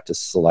might have to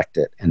select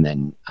it and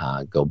then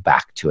go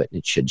back to it, and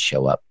it should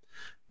show up.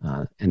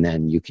 And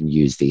then you can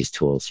use these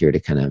tools here to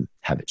kind of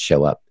have it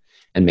show up,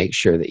 and make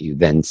sure that you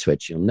then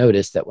switch. You'll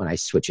notice that when I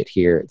switch it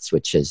here, it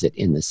switches it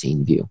in the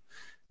scene view.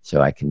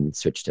 So I can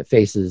switch to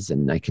faces,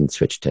 and I can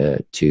switch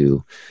to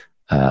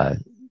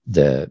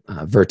the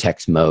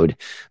vertex mode,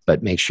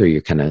 but make sure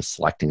you're kind of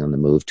selecting on the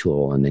move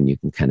tool, and then you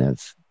can kind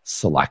of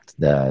select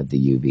the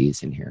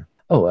UVs in here.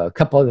 Oh, a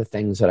couple other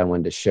things that I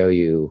wanted to show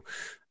you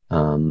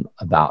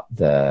about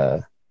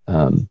the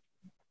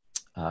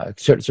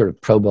sort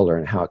of Probuilder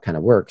and how it kind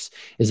of works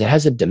is it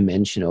has a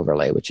dimension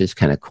overlay, which is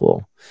kind of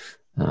cool.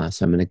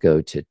 So I'm going to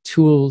go to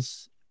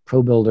Tools,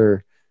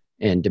 Probuilder,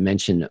 and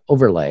Dimension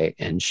Overlay,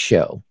 and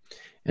Show.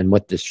 And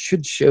what this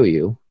should show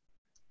you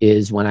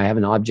is when I have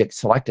an object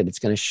selected, it's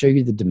going to show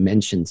you the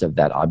dimensions of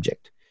that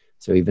object.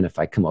 So even if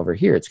I come over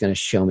here, it's going to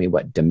show me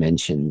what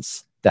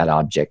dimensions that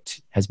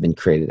object has been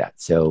created at.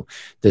 So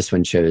this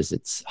one shows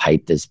its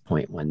height is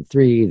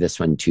 0.13, this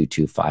one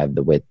 225,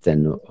 the width,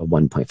 and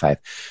 1.5.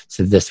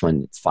 So this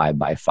one, it's 5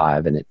 by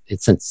 5, and it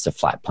since it's a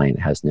flat plane, it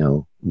has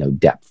no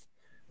depth,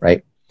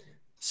 right?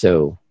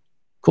 So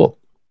cool.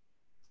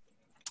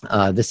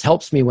 This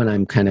helps me when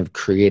I'm kind of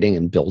creating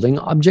and building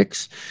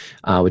objects,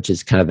 which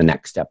is kind of the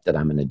next step that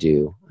I'm going to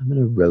do. I'm going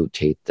to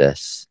rotate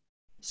this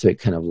so it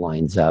kind of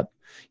lines up.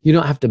 You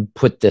don't have to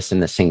put this in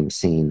the same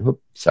scene.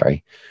 Oops,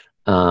 sorry.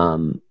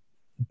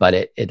 But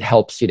it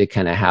helps you to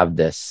kind of have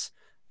this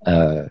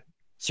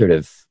sort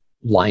of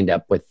lined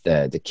up with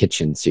the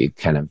kitchen, so you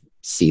kind of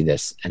see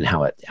this and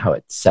how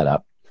it's set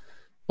up.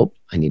 Oh,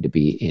 I need to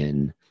be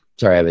in.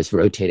 Sorry, I was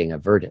rotating a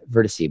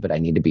vertice, but I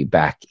need to be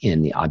back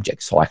in the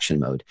object selection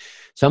mode.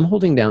 So I'm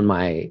holding down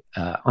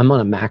I'm on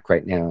a Mac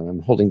right now, and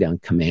I'm holding down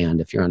Command.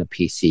 If you're on a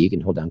PC, you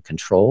can hold down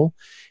Control.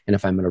 And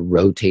if I'm going to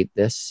rotate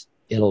this,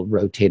 it'll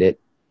rotate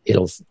it.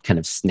 It'll kind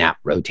of snap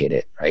rotate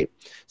it, right?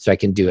 So I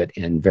can do it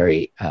in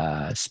very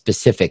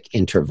specific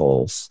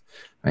intervals,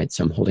 right?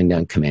 So I'm holding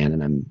down Command,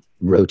 and I'm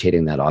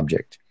rotating that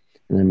object.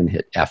 And I'm going to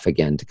hit F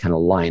again to kind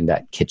of line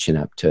that kitchen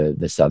up to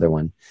this other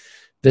one.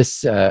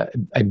 This,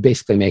 I'm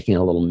basically making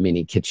a little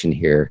mini kitchen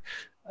here,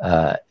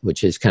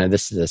 which is kind of,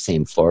 this is the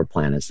same floor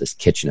plan as this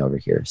kitchen over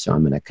here. So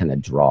I'm going to kind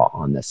of draw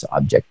on this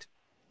object,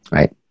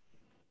 right?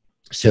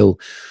 So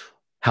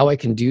how I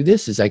can do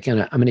this is I'm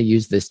going to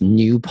use this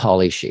new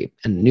poly shape.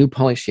 And new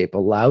poly shape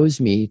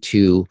allows me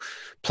to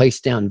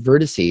place down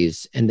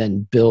vertices and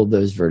then build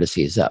those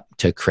vertices up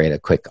to create a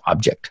quick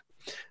object,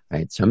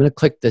 right? So I'm going to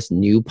click this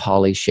new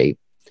poly shape.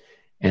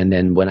 And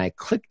then when I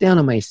click down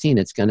on my scene,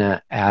 it's going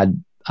to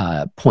add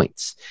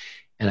points.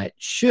 And it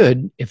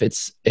should,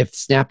 if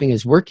snapping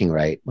is working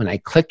right, when I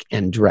click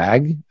and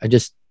drag,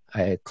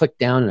 I click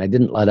down and I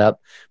didn't let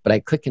up, but I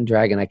click and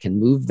drag and I can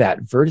move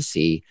that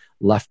vertice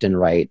left and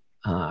right.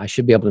 I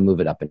should be able to move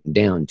it up and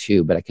down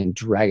too, but I can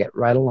drag it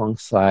right along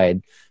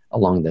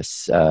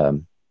this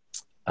sort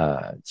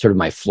of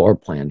my floor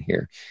plan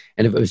here.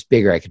 And if it was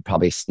bigger, I could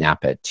probably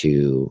snap it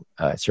to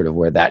sort of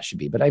where that should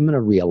be, but I'm going to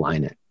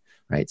realign it,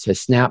 right? So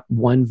snap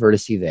one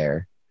vertice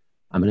there.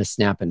 I'm going to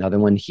snap another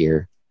one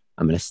here.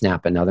 I'm going to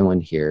snap another one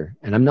here.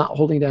 And I'm not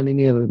holding down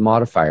any of the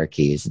modifier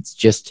keys. It's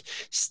just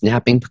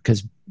snapping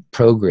because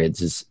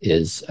ProGrids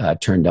is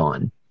turned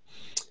on.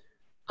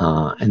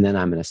 And then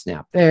I'm going to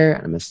snap there,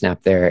 and I'm going to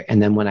snap there.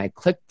 And then when I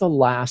click the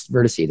last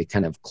vertice to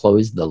kind of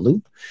close the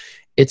loop,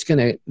 it's going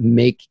to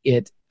make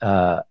it,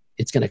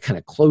 it's going to kind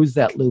of close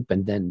that loop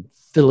and then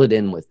fill it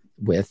in with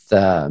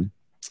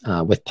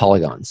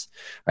polygons,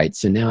 right?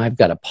 So now I've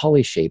got a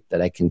poly shape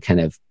that I can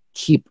kind of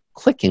keep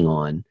clicking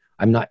on.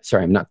 I'm not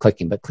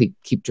clicking, but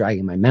keep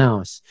dragging my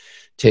mouse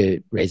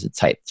to raise its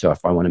height. So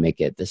if I want to make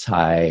it this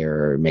high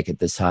or make it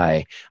this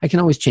high, I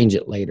can always change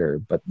it later,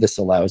 but this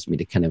allows me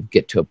to kind of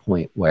get to a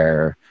point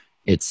where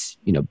it's,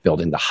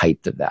 building the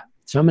height of that.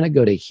 So I'm going to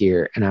go to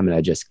here and I'm going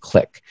to just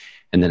click.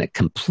 and then it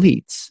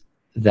completes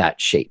that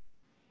shape.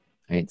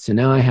 Right? So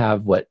now I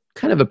have what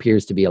kind of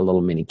appears to be a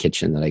little mini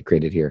kitchen that I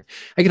created here.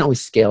 I can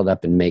always scale it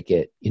up and make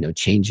it,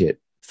 change it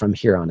from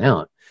here on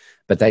out.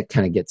 But that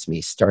kind of gets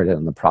me started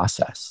on the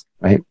process,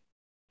 right?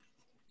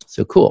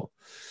 So cool.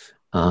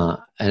 I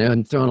know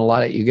I'm throwing a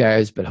lot at you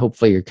guys, but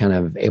hopefully you're kind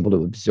of able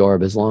to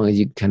absorb, as long as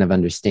you kind of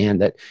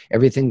understand that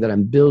everything that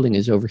I'm building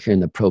is over here in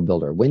the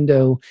ProBuilder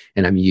window,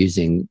 and I'm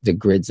using the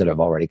grids that I've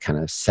already kind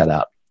of set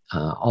up.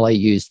 All I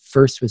used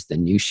first was the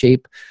new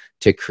shape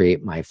to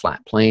create my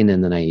flat plane,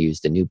 and then I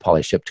used a new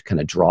poly shape to kind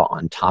of draw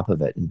on top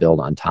of it and build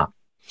on top.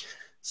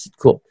 So,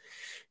 cool.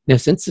 Now,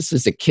 since this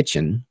is a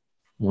kitchen,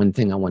 one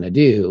thing I want to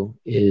do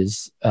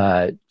is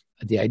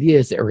the idea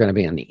is that we're going to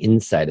be on the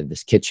inside of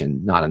this kitchen,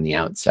 not on the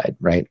outside,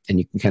 right? And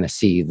you can kind of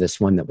see this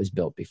one that was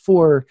built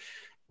before.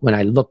 When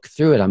I look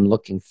through it, I'm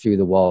looking through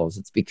the walls.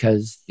 It's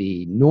because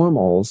the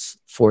normals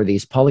for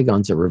these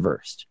polygons are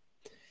reversed.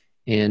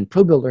 And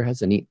ProBuilder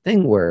has a neat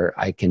thing where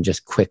I can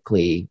just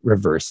quickly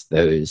reverse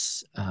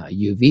those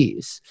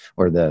UVs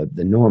or the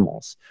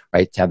normals,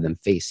 right? To have them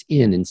face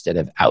in instead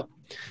of out,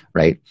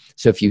 right?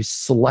 So if you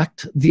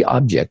select the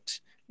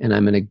object, and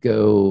I'm going to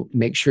go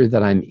make sure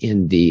that I'm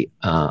in the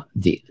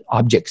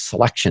object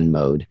selection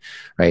mode,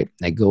 right?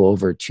 I go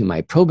over to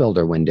my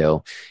ProBuilder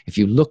window. If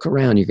you look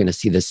around, you're going to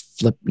see this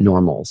flip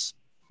normals,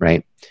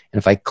 right? And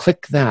if I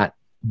click that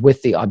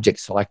with the object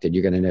selected,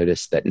 you're going to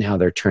notice that now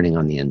they're turning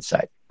on the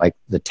inside. Like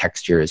the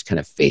texture is kind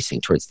of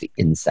facing towards the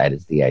inside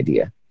is the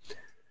idea.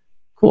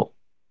 Cool.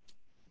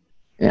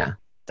 Yeah,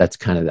 that's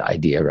kind of the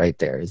idea right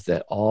there, is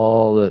that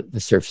all the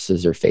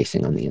surfaces are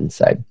facing on the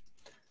inside.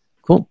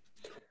 Cool.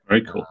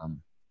 Very cool.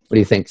 What do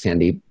you think,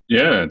 Sandeep?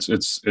 Yeah,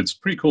 it's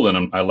pretty cool,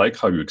 and I like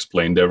how you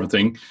explained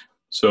everything.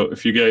 So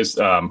if you guys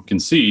can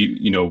see,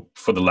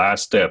 for the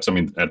last steps, I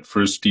mean, at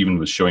first Stephen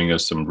was showing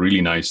us some really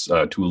nice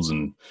tools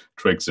and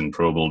tricks in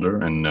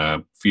ProBuilder,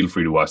 and feel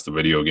free to watch the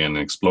video again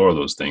and explore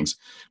those things.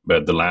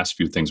 But the last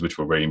few things, which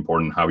were very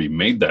important, how he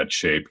made that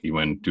shape, he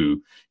went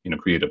to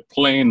create a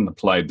plane,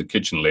 applied the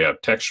kitchen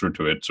layout texture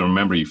to it. So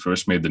remember, he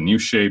first made the new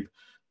shape,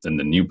 then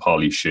the new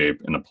poly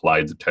shape, and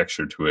applied the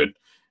texture to it.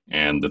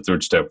 And the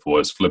third step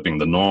was flipping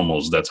the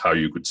normals. That's how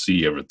you could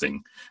see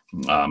everything.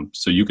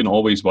 So you can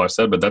always watch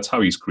that, but that's how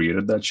he's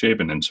created that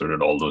shape and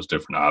inserted all those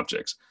different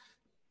objects.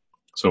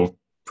 So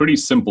pretty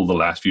simple, the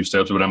last few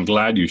steps, but I'm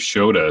glad you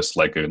showed us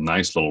like a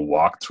nice little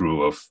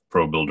walkthrough of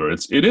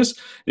ProBuilder. It is,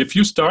 if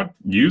you start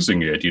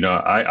using it,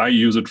 I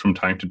use it from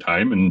time to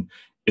time, and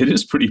it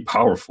is pretty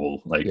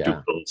powerful,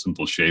 to build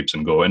simple shapes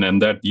and go in.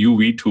 And that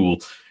UV tool,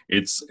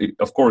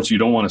 of course, you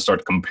don't want to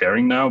start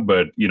comparing now,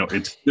 but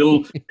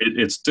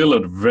it's still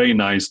a very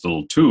nice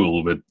little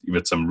tool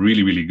with some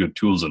really, really good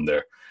tools in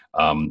there.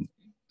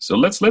 So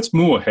let's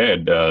move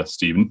ahead,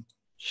 Stephen.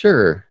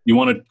 Sure. You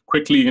want to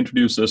quickly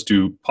introduce us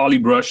to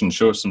Polybrush and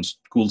show us some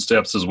cool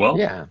steps as well?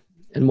 Yeah.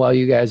 And while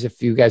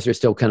if you guys are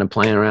still kind of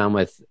playing around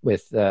with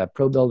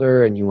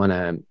ProBuilder, and you want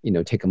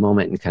to take a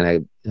moment and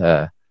kind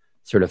of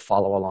sort of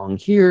follow along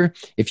here.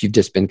 If you've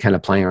just been kind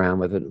of playing around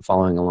with it and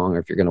following along, or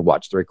if you're going to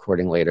watch the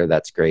recording later,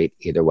 that's great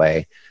either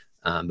way.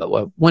 But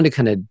I wanted to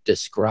kind of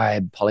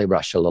describe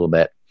Polybrush a little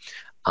bit.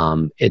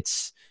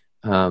 It's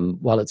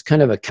while it's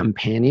kind of a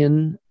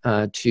companion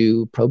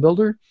to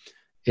ProBuilder,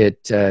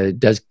 it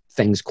does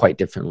things quite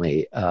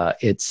differently.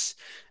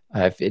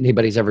 If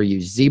anybody's ever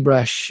used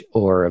ZBrush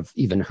or have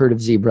even heard of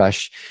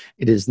ZBrush,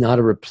 it is not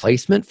a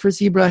replacement for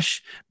ZBrush,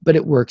 but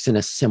it works in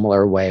a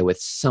similar way with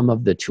some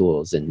of the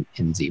tools in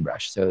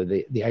ZBrush. So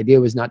the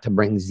idea was not to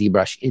bring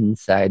ZBrush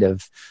inside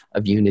of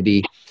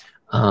Unity,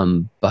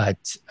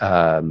 but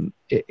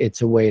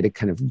it's a way to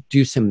kind of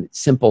do some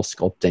simple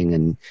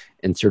sculpting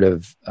and sort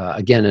of,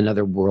 again,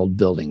 another world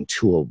building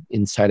tool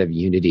inside of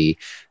Unity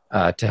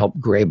to help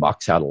gray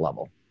box out a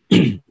level.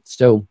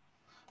 So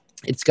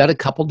it's got a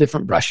couple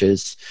different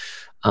brushes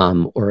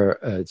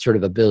or sort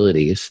of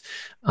abilities.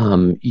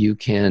 You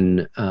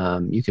can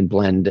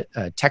blend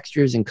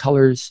textures and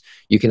colors.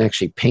 You can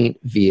actually paint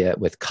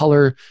with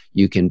color.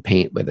 You can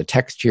paint with a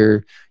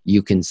texture.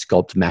 You can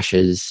sculpt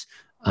meshes.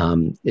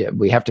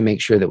 We have to make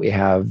sure that we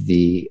have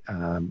the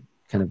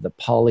kind of the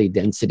poly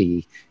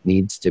density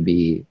needs to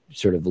be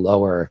sort of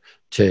lower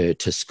to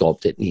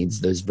sculpt. It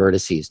needs those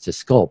vertices to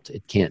sculpt.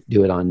 It can't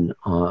do it on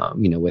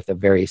with a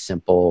very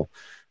simple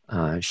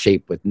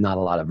shape with not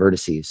a lot of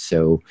vertices.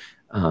 So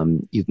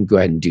you can go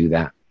ahead and do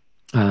that.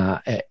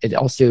 It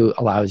also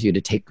allows you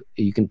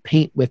you can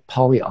paint with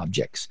poly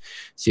objects.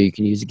 So you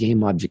can use a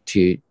game object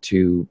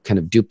to kind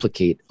of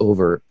duplicate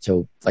over.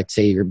 So like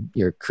say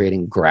you're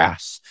creating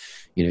grass,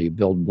 you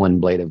build one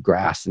blade of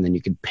grass, and then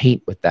you could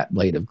paint with that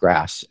blade of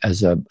grass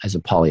as a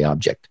poly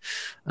object.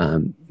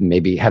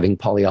 Maybe having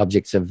poly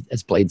objects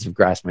as blades of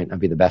grass might not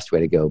be the best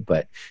way to go,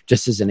 but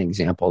just as an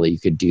example that you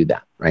could do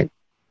that, right?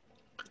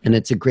 And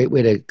it's a great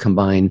way to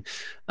combine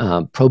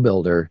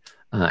ProBuilder.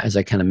 As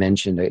I kind of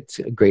mentioned, it's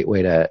a great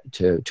way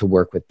to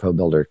work with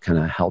ProBuilder, kind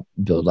of help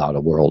build out a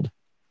world.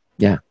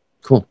 Yeah,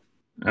 cool.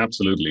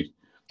 Absolutely.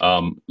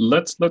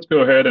 Let's go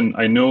ahead, and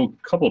I know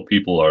a couple of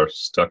people are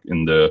stuck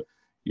in the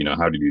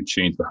how did you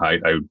change the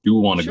height? I do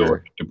want to go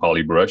to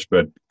Polybrush,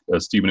 but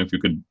Stephen, if you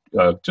could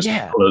just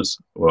tell us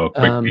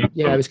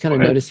quickly. I was kind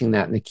of noticing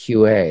that in the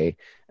QA,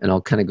 and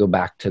I'll kind of go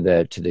back to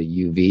the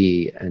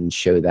UV and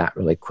show that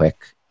really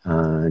quick,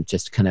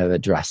 just kind of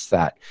address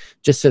that,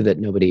 just so that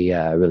nobody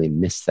really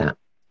missed that.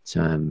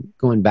 So I'm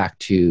going back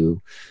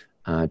to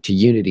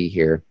Unity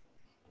here,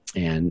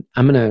 and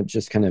I'm going to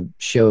just kind of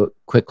show it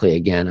quickly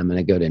again. I'm going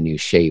to go to New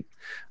Shape.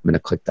 I'm going to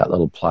click that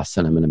little plus,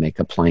 and I'm going to make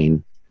a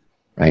plane,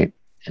 right?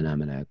 And I'm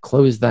going to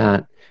close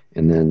that,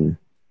 and then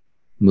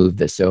move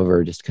this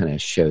over, just kind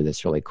of show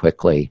this really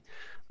quickly,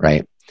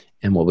 right?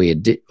 And what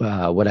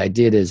I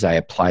did is I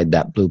applied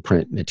that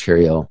blueprint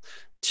material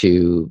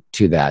to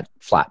that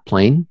flat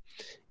plane,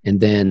 and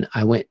then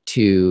I went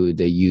to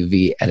the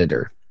UV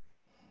editor.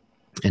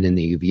 And in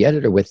the UV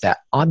editor, with that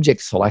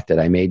object selected,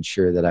 I made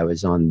sure that I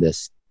was on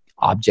this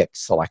object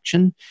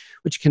selection,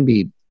 which can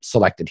be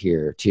selected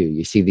here too.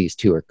 You see these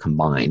two are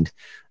combined.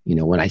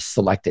 When I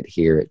select it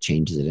here, it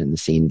changes it in the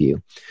scene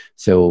view.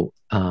 So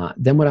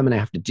then what I'm going to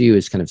have to do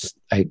is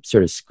I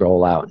sort of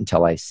scroll out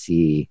until I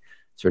see,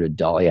 sort of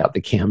dolly out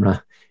the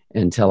camera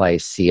until I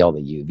see all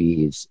the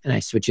UVs, and I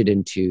switch it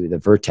into the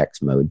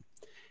vertex mode.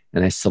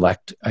 And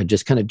I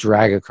just kind of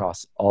drag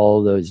across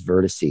all those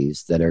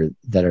vertices that are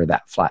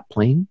that flat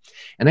plane,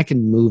 and I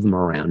can move them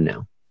around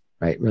now,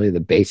 right? Really the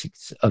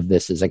basics of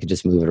this is I could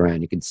just move it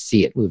around. You can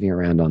see it moving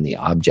around on the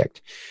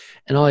object.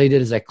 And all I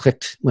did is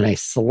when I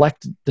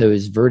select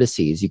those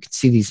vertices, you can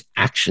see these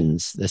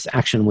actions. This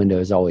action window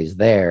is always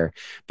there,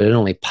 but it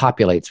only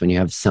populates when you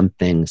have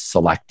something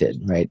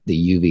selected, right?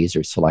 The UVs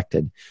are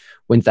selected.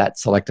 With that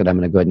selected, I'm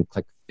going to go ahead and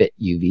click Fit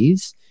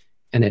UVs,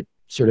 and it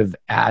sort of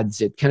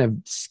it kind of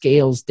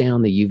scales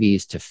down the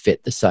UVs to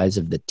fit the size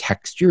of the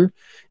texture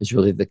is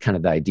really the kind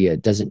of the idea.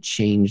 It doesn't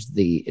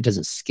it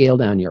doesn't scale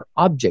down your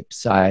object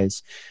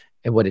size.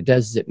 And what it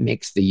does is it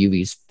makes the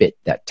UVs fit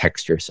that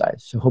texture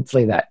size. So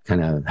hopefully that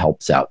kind of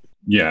helps out.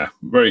 Yeah,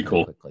 very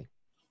cool. Quickly.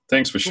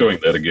 Thanks for showing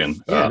that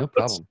again. Yeah, no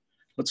problem.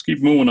 Let's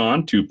keep moving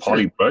on to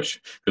Polybrush,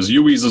 because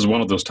UVs is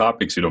one of those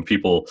topics,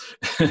 people,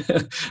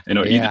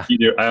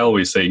 either I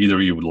always say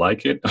either you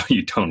like it or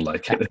you don't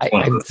like it.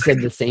 I've said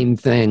the same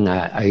thing.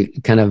 I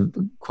kind of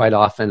quite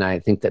often, I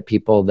think that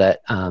people that,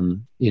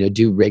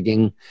 do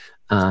rigging,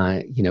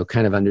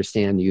 kind of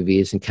understand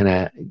UVs and kind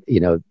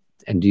of,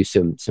 and do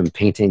some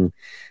painting.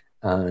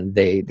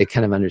 They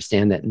kind of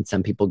understand that, and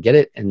some people get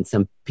it and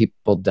some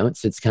people don't.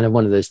 So it's kind of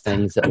one of those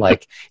things that,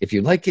 like, if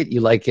you like it, you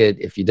like it.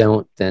 If you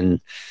don't,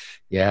 then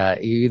you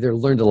either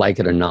learn to like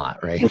it or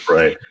not, right?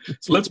 Right.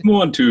 So let's move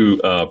on to,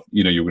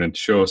 you're going to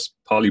show us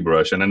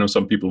Polybrush, and I know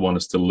some people want to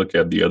still look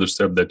at the other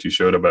step that you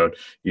showed about,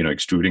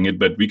 extruding it,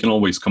 but we can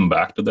always come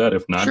back to that.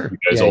 If not, you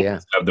guys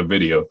always have the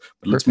video.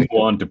 But let's move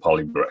on to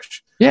Polybrush.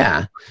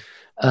 Yeah.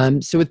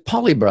 So with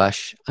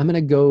Polybrush, I'm going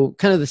to go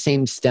kind of the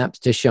same steps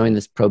to showing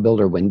this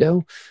Probuilder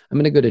window. I'm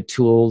going to go to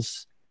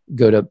Tools,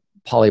 go to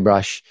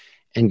Polybrush,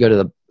 and go to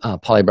the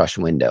Polybrush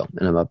window,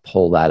 and I'm going to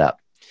pull that up.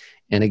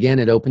 And again,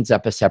 it opens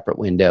up a separate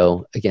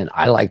window. Again,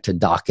 I like to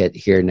dock it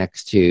here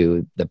next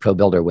to the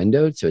Probuilder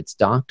window, so it's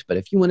docked. But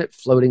if you want it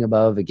floating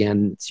above,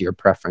 again, it's your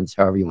preference,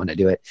 however you want to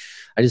do it.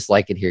 I just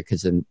like it here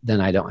because then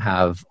I don't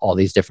have all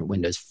these different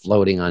windows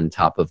floating on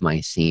top of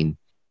my scene.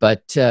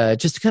 But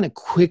just to kind of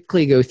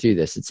quickly go through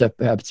this, it's a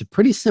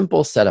pretty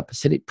simple setup,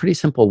 a pretty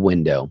simple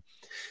window.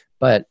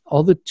 But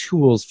all the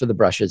tools for the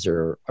brushes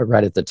are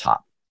right at the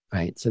top,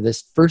 right? So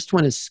this first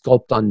one is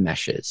Sculpt on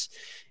Meshes.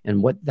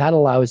 And what that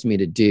allows me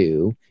to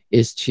do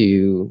is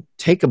to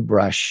take a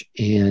brush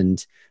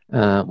and,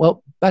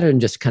 better than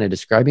just kind of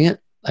describing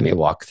it, let me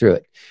walk through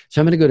it. So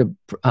I'm going to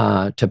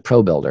go to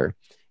Probuilder,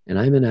 and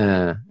I'm going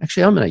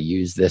to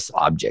use this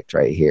object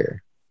right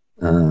here,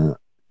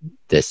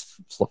 this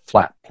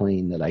flat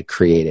plane that I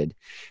created.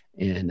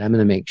 And I'm going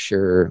to make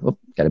sure,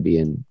 got to be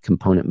in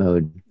component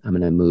mode. I'm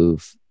going to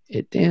move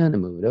it down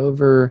and move it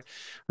over,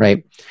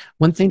 right?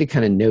 One thing to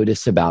kind of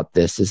notice about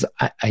this is,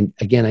 I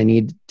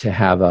need to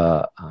have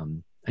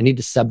I need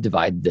to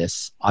subdivide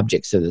this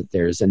object so that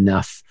there's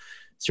enough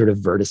sort of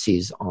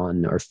vertices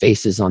on or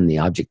faces on the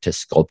object to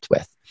sculpt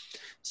with.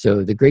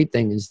 So the great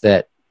thing is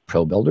that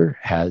Probuilder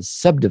has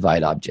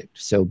subdivide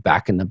object. So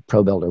back in the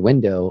Probuilder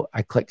window,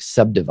 I click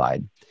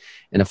subdivide.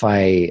 And if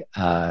I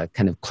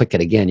kind of click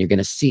it again, you're going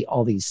to see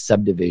all these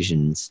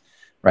subdivisions,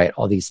 right?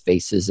 All these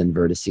faces and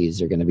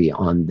vertices are going to be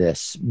on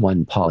this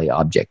one poly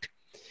object.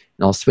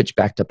 And I'll switch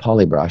back to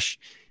Polybrush,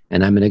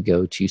 and I'm going to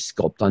go to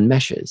Sculpt on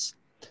Meshes,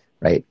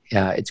 right?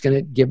 It's going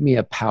to give me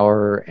a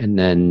power, and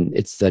then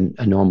it's a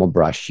normal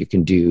brush. You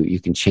can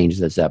change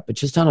those up. But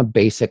just on a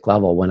basic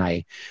level, when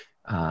I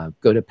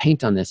go to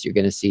paint on this, you're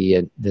going to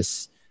see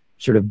this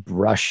sort of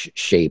brush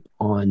shape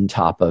on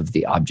top of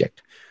the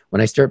object. When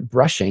I start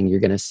brushing,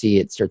 you're going to see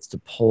it starts to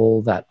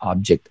pull that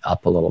object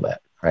up a little bit,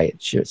 right?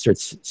 It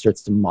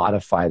starts to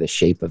modify the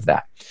shape of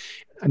that.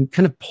 I'm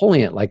kind of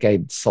pulling it like I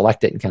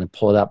select it and kind of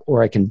pull it up,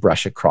 or I can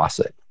brush across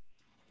it,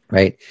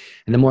 right?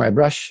 And the more I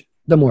brush,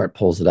 the more it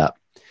pulls it up.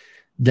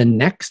 The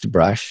next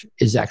brush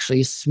is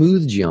actually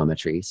smooth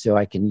geometry, so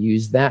I can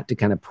use that to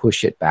kind of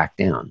push it back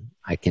down.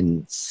 I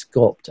can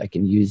sculpt. I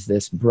can use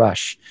this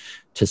brush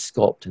to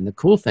sculpt. And the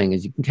cool thing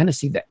is you can kind of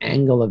see the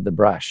angle of the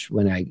brush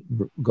when I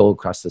go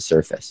across the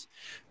surface,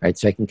 right?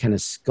 So I can kind of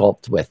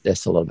sculpt with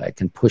this a little bit. I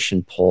can push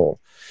and pull.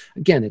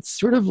 Again, it's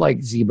sort of like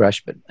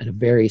ZBrush, but in a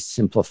very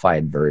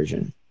simplified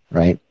version,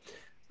 right?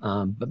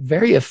 But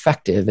very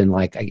effective. And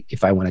like,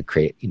 if I want to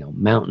create,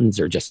 mountains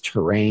or just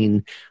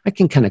terrain, I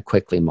can kind of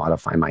quickly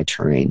modify my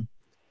terrain,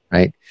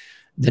 right?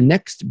 The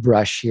next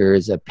brush here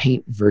is a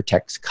paint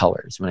vertex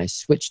colors. When I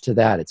switch to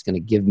that, it's going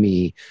to give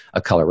me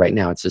a color. Right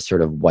now, it's a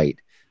sort of white,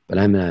 but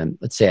I'm going to,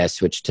 let's say I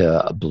switch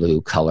to a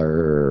blue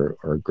color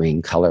or a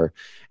green color,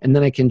 and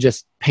then I can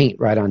just paint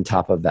right on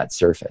top of that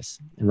surface.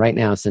 And right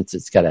now, since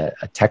it's got a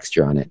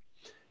texture on it,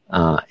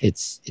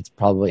 it's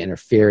probably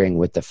interfering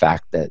with the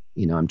fact that,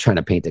 I'm trying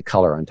to paint a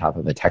color on top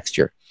of a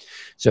texture.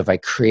 So if I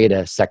create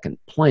a second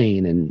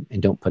plane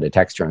and don't put a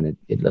texture on it,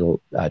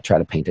 it'll try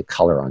to paint a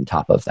color on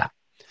top of that,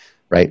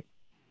 right?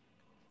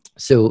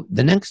 So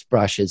the next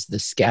brush is the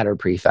scatter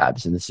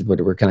prefabs, and this is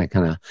what we're going to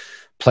kind of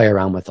play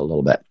around with a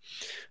little bit.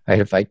 Right?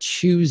 If I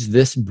choose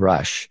this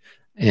brush,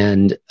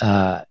 and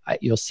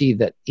you'll see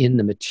that in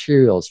the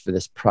materials for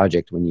this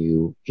project, when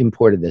you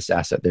imported this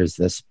asset, there's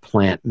this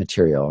plant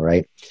material,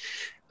 right?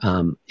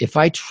 If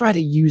I try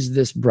to use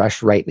this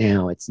brush right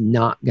now, it's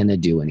not going to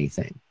do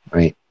anything,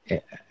 right?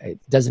 It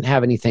doesn't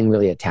have anything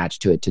really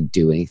attached to it to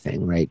do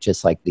anything, right?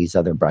 Just like these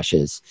other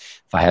brushes,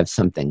 if I have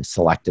something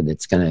selected,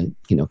 it's going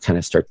to, kind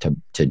of start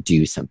to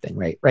do something,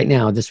 right? Right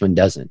now, this one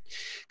doesn't,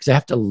 because I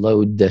have to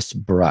load this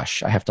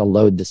brush. I have to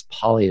load this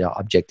poly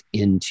object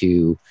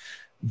into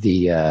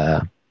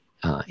the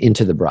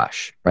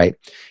brush, right?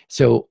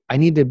 So I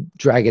need to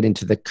drag it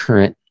into the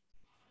current,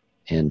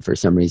 and for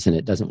some reason,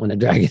 it doesn't want to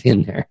drag it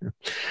in there.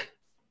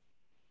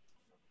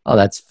 Oh,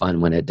 that's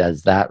fun when it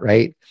does that,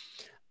 right?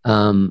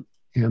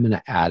 Here, I'm going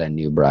to add a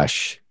new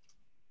brush.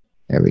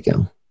 There we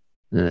go.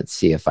 And let's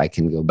see if I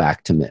can go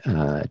back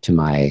to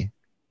my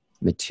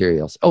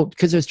materials. Oh,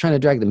 because I was trying to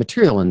drag the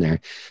material in there.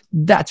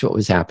 That's what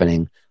was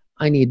happening.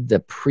 I need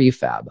the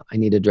prefab. I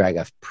need to drag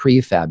a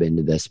prefab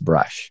into this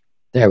brush.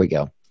 There we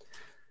go.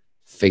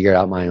 Figured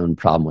out my own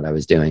problem, what I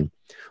was doing.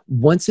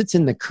 Once it's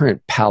in the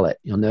current palette,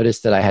 you'll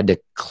notice that I had to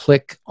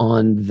click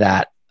on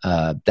that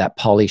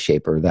poly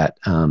shaper, that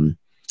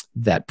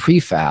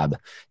prefab,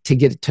 to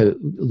get it to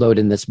load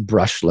in this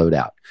brush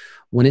loadout.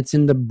 When it's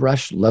in the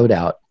brush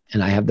loadout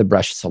and I have the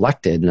brush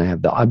selected and I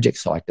have the object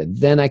selected,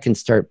 then I can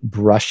start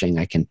brushing.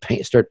 I can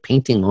start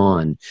painting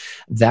on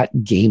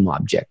that game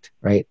object,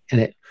 right?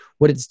 And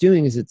what it's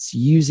doing is it's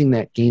using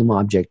that game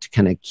object to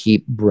kind of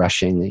keep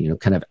brushing,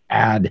 kind of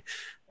add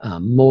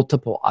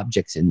multiple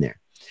objects in there.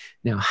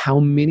 Now, how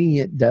many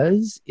it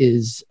does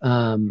is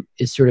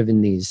sort of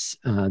in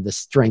the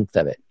strength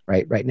of it,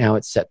 right? Right now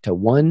it's set to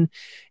 1.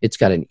 It's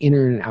got an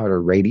inner and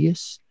outer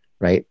radius,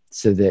 right?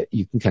 So that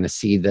you can kind of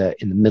see in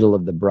the middle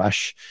of the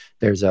brush,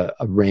 there's a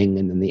ring,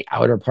 and then the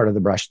outer part of the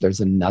brush,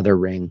 there's another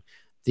ring.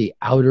 The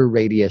outer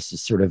radius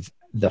is sort of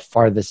the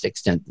farthest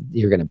extent that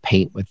you're going to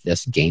paint with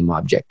this game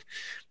object.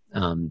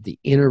 The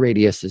inner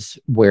radius is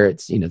where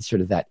it's,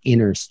 sort of that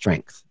inner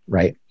strength,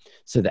 right?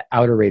 So the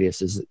outer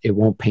radius it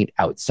won't paint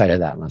outside of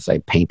that unless I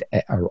paint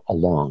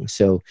along.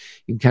 So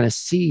you can kind of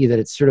see that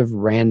it's sort of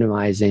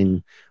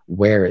randomizing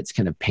where it's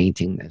kind of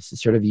painting this.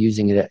 It's sort of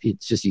using it.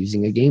 It's just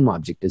using a game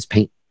object as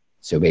paint.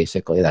 So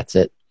basically that's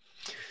it.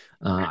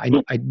 I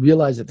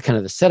realize that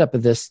the setup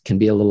of this can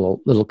be a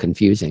little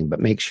confusing, but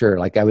make sure,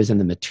 like I was in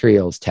the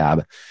materials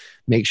tab,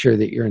 make sure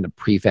that you're in the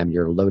prefab.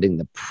 You're loading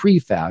the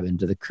prefab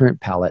into the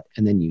current palette,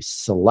 and then you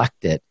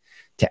select it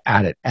to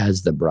add it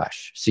as the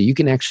brush. So you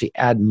can actually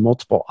add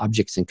multiple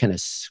objects and kind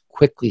of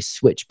quickly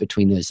switch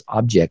between those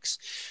objects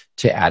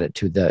to add it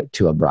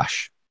to a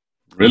brush.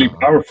 Really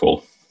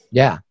powerful.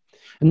 Yeah.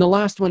 And the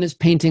last one is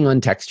painting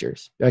on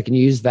textures. I can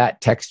use that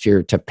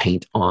texture to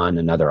paint on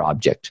another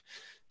object.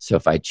 So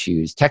if I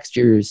choose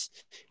textures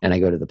and I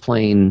go to the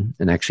plane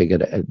and actually go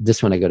to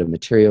this one, I go to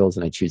materials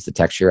and I choose the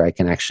texture, I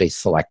can actually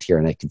select here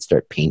and I can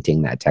start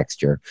painting that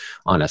texture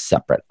on a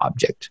separate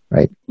object,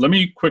 right? Let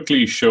me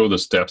quickly show the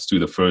steps to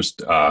the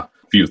first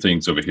few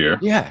things over here.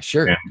 Yeah,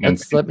 sure.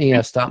 Let me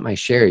stop my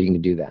share. You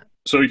can do that.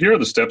 So here are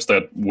the steps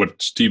that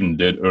what Stephen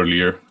did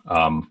earlier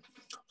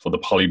for the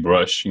poly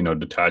brush,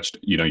 detached,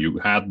 you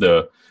had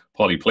the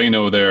poly plane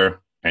over there,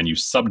 and you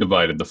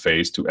subdivided the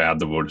face to add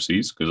the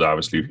vertices, because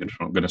obviously if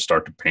you're going to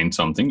start to paint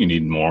something, you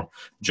need more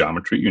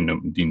geometry, you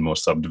need more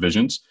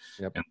subdivisions.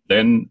 Yep. And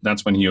then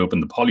that's when he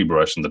opened the poly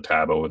brush in the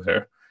tab over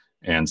there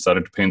and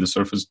started to paint the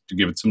surface to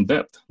give it some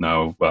depth.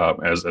 Now,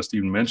 as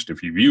Stephen mentioned,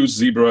 if you've used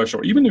ZBrush,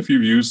 or even if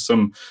you've used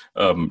some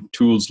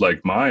tools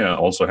like Maya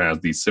also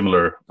has these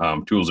similar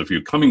tools, if you're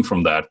coming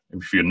from that,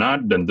 if you're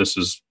not, then this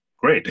is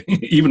great,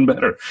 even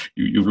better.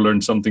 You've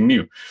learned something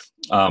new.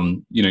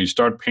 You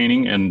start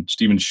painting, and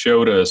Stephen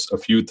showed us a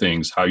few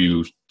things, how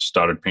you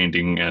started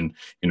painting and,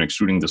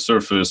 extruding the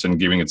surface and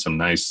giving it some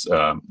nice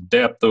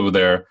depth over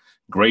there.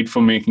 Great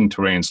for making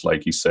terrains,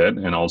 like he said,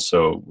 and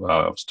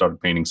also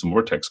started painting some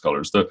vortex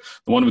colors. The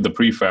one with the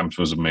prefabs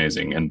was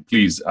amazing. And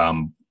please,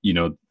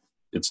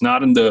 it's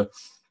not in the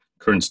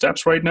current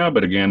steps right now,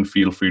 but again,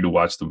 feel free to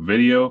watch the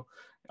video.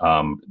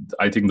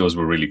 I think those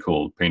were really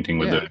cool, painting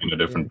with the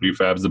different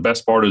prefabs. The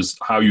best part is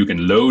how you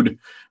can load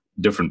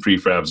different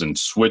prefabs and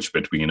switch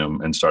between them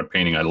and start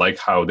painting. I like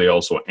how they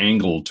also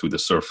angle to the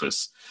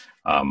surface.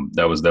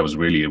 That was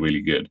really,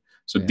 really good.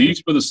 So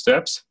these were the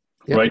steps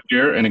right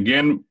here. And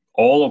again,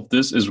 all of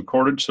this is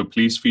recorded. So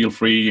please feel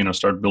free,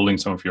 start building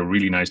some of your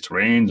really nice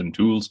terrains and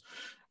tools,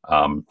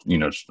 some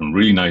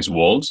really nice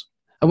walls.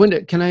 I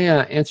wonder, can I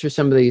answer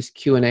some of these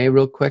Q&A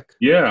real quick?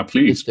 Yeah,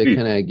 please. Just to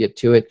kind of get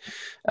to it.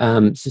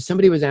 So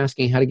somebody was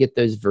asking how to get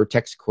those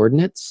vertex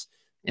coordinates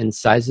and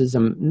sizes.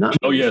 I'm not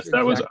sure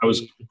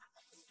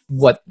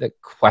what the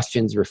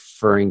question's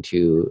referring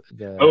to.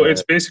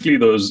 It's basically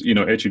those,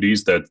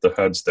 HUDs that the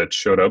HUDs that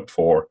showed up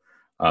for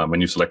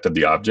when you selected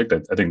the object.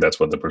 I think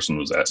that's what the person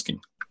was asking.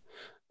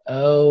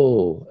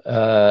 Oh,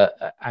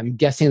 I'm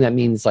guessing that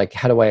means like,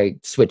 how do I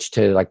switch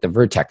to like the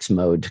vertex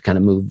mode to kind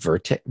of move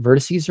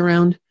vertices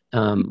around?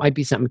 Might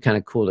be something kind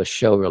of cool to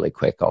show really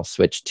quick. I'll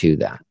switch to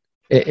that.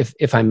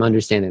 If I'm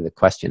understanding the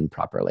question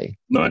properly.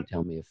 No,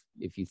 tell me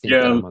if you think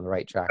that I'm on the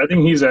right track. I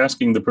think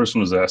the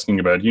person was asking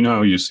about,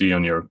 how you see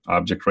on your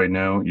object right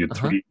now, your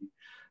 3,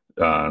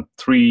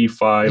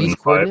 5, these and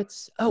 5.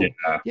 Coordinates? Oh,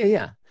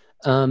 yeah.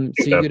 So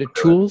you go to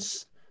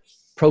Tools,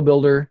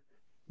 Probuilder,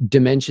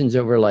 Dimensions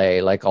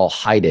Overlay, like I'll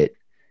hide it,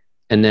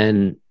 and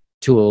then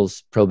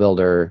Tools,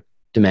 Probuilder,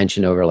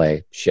 Dimension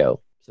Overlay,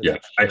 Show. So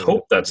I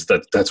hope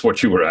that's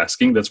what you were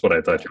asking. That's what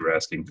I thought you were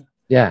asking.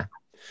 Yeah.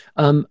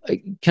 Kind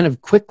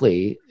of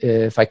quickly,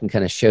 if I can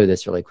kind of show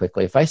this really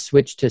quickly, if I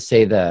switch to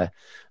say the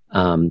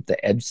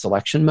edge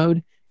selection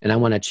mode, and I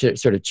want to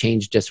sort of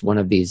change just one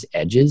of these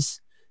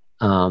edges,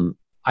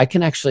 I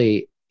can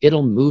actually,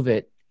 it'll move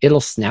it,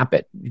 it'll snap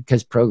it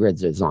because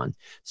ProGrids is on.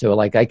 So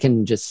like I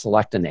can just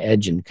select an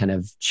edge and kind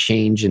of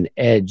change an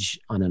edge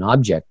on an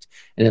object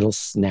and it'll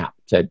snap.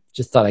 So I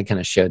just thought I'd kind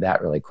of show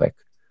that really quick.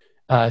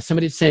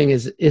 Somebody's saying,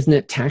 isn't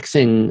it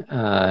taxing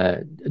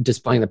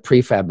displaying the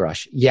prefab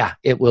brush? Yeah,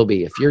 it will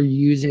be. If you're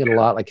using it a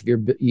lot, like if you're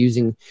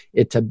using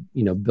it to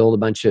build a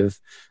bunch of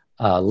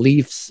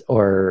leaves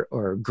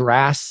or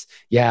grass,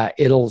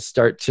 it'll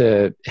start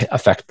to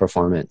affect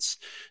performance.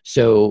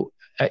 So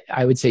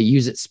I would say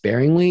use it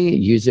sparingly,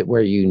 use it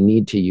where you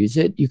need to use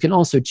it. You can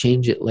also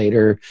change it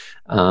later.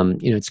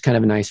 It's kind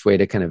of a nice way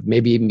to kind of,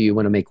 maybe even you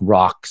want to make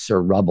rocks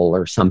or rubble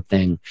or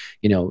something,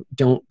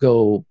 don't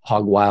go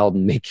hog wild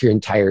and make your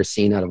entire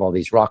scene out of all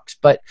these rocks,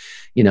 but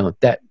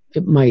that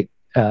it might,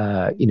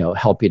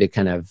 help you to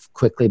kind of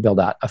quickly build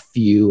out a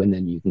few and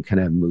then you can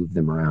kind of move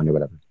them around or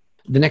whatever.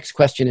 The next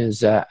question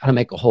is how to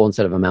make a hole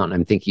instead of a mountain.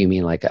 I'm thinking you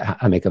mean like how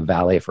to make a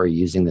valley if we're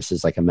using this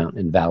as like a mountain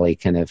and valley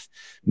kind of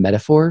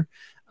metaphor.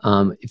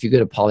 If you go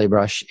to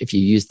Polybrush, if you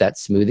use that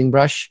smoothing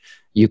brush,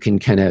 you can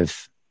kind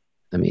of,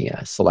 let me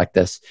select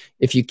this.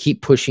 If you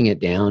keep pushing it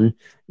down,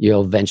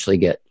 you'll eventually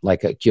get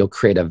like you'll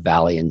create a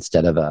valley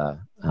instead of a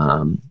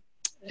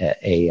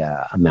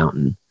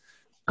mountain.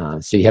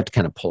 So you have to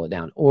kind of pull it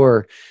down.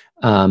 Or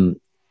I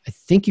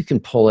think you can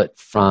pull it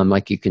from,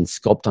 like you can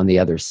sculpt on the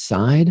other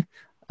side.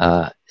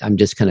 I'm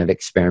just kind of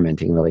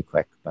experimenting really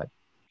quick. But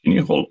can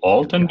you hold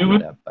Alt and do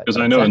it? Because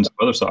I know in some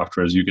other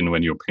softwares, you can,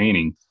 when you're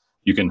painting,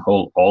 you can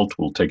hold Alt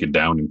will take it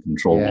down and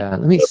control. Yeah,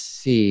 let me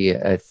see.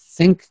 I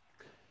think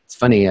it's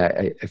funny.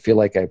 I feel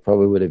like I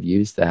probably would have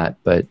used that,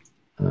 but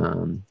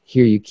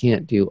here you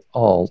can't do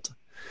Alt.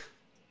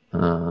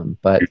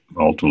 But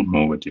Alt will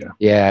move it, yeah.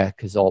 Yeah,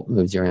 because Alt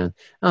moves you around.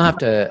 I'll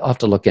have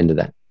to look into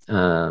that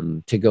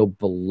to go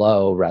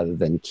below rather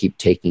than keep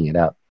taking it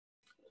up.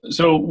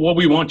 So what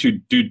we want you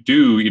to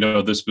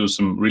do, this was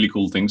some really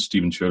cool things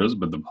Stephen showed us,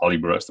 but the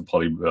Polybrush, the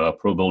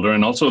Probuilder,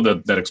 and also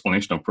that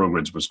explanation of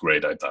ProGrids was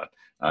great, I thought.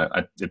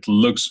 It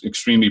looks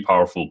extremely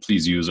powerful.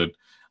 Please use it.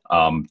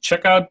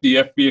 Check out the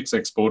FBX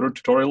Exporter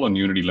tutorial on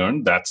Unity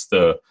Learn. That's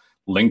the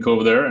link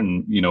over there,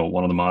 and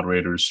one of the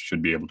moderators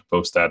should be able to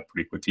post that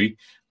pretty quickly.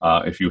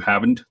 If you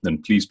haven't,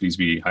 then please,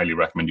 we highly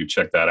recommend you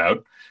check that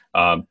out.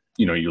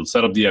 You'll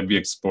set up the FBX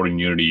Exporter in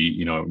Unity.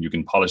 You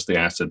can polish the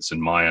assets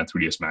in Maya,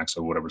 3ds Max,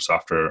 or whatever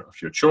software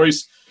of your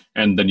choice,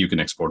 and then you can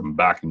export them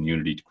back in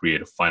Unity to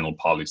create a final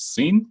polished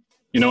scene.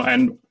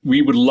 And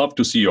we would love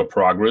to see your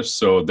progress.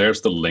 So there's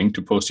the link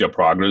to post your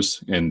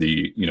progress in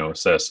the,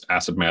 assess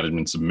asset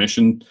management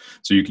submission.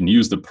 So you can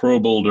use the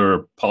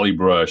Probuilder,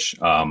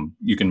 Polybrush.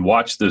 You can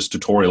watch this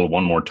tutorial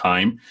one more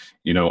time.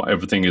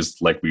 Everything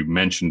is, like we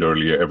mentioned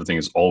earlier, everything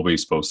is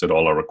always posted,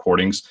 all our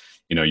recordings.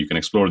 You can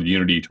explore the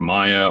Unity to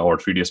Maya or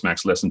 3ds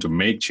Max lesson to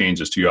make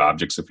changes to your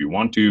objects if you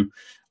want to,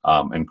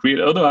 and create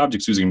other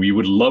objects using. We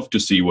would love to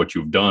see what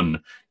you've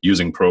done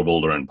using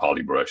Probuilder and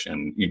Polybrush.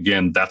 And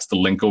again, that's the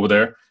link over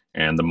there.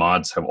 And the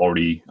mods have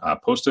already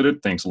posted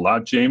it. Thanks a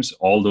lot, James.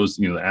 All those,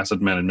 the asset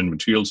management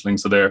materials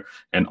links are there.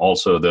 And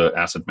also the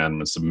asset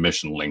management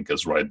submission link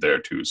is right there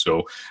too.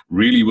 So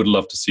really would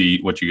love to see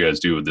what you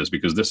guys do with this,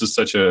 because this is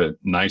such a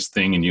nice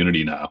thing in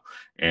Unity now.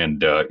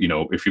 And,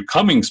 if you're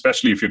coming,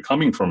 especially if you're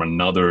coming from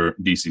another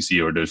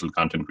DCC or digital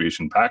content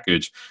creation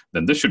package,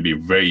 then this should be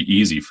very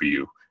easy for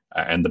you.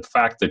 And the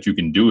fact that you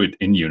can do it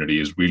in Unity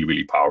is really,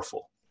 really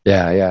powerful.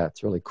 Yeah,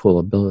 it's a really cool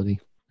ability.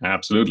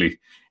 Absolutely.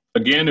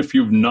 Again, if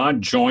you've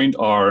not joined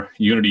our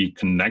Unity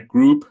Connect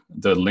group,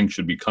 the link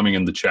should be coming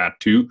in the chat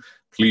too.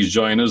 Please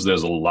join us.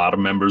 There's a lot of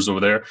members over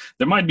there.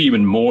 There might be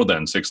even more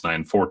than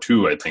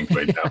 6942, I think,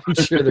 right now. I'm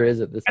sure there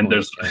is at this point.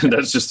 And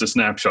that's just a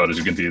snapshot, as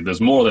you can see.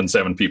 There's more than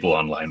 7 people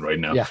online right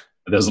now. Yeah.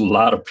 There's a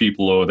lot of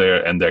people over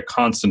there, and they're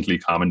constantly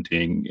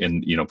commenting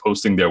and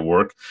posting their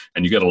work,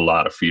 and you get a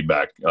lot of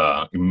feedback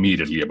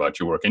immediately about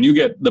your work. And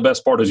the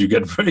best part is you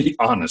get very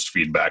honest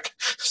feedback.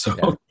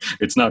 So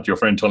it's not your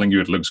friend telling you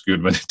it looks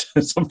good when it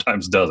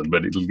sometimes doesn't,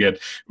 but it'll get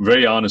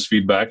very honest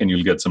feedback, and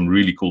you'll get some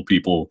really cool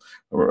people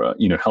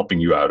helping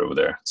you out over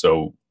there.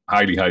 So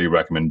highly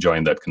recommend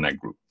join that Connect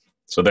group.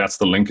 So that's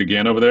the link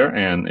again over there,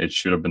 and it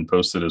should have been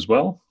posted as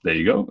well. There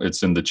you go.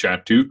 It's in the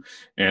chat too.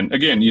 And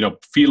again,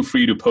 feel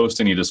free to post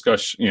any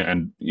discussion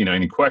and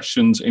any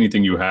questions,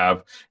 anything you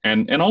have,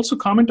 and also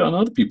comment on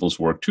other people's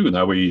work too.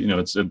 That way,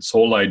 it's the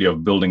whole idea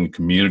of building a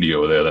community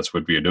over there. That's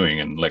what we are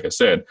doing. And like I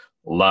said,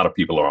 a lot of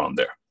people are on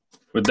there.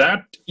 With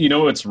that,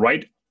 it's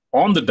right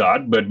on the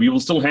dot, but we will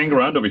still hang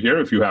around over here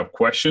if you have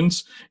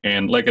questions.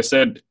 And like I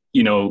said,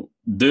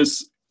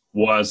 this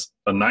was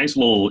a nice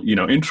little,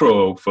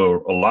 intro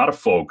for a lot of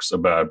folks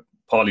about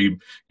Polybrush,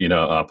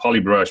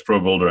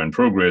 Probuilder, and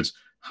Progrids.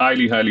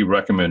 Highly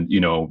recommend.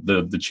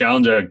 The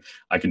challenge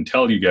I can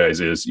tell you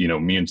guys is,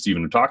 me and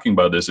Steven are talking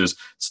about this, is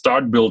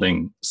start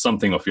building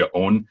something of your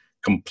own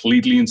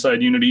completely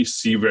inside Unity.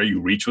 See where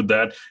you reach with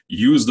that.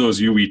 Use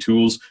those UV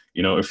tools.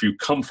 If you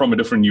come from a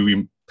different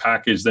UV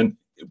package, then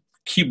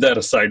keep that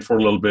aside for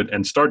a little bit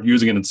and start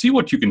using it and see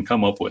what you can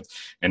come up with.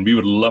 And we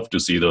would love to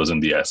see those in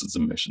the asset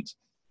submissions.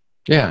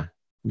 Yeah,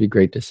 it'd be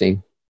great to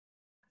see.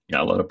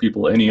 Yeah, a lot of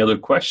people. Any other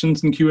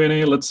questions in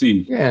Q&A? Let's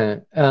see. Yeah.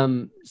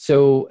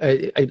 So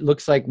it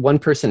looks like one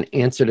person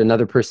answered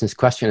another person's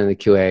question in the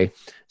QA.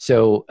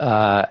 So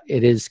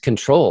it is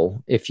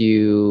Control. If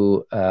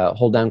you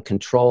hold down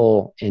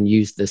Control and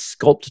use the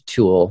Sculpt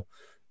tool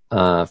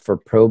for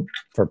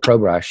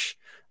ProBrush.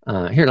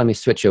 Here, let me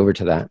switch over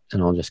to that,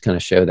 and I'll just kind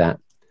of show that.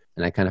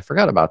 And I kind of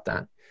forgot about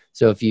that.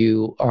 So if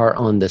you are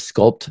on the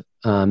Sculpt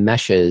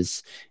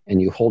meshes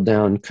and you hold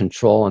down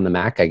Control on the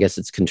Mac, I guess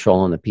it's Control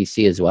on the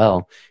PC as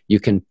well, you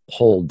can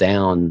pull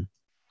down,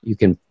 you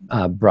can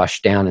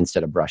brush down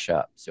instead of brush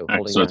up. So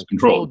holding down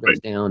Control goes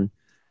down,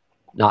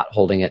 not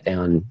holding it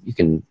down, you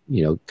can,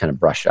 kind of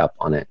brush up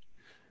on it.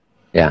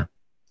 Yeah.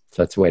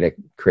 So that's a way to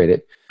create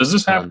it. Does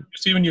this happen,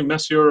 Steven, you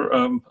mess your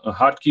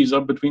hotkeys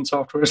up between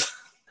softwares?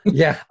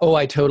 Yeah. Oh,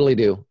 I totally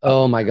do.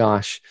 Oh my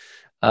gosh.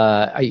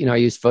 I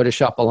use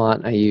Photoshop a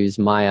lot. I use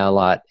Maya a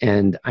lot,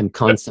 and I'm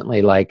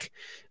constantly like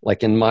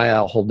in Maya,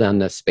 I'll hold down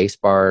the space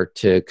bar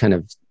to kind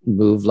of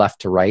move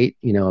left to right.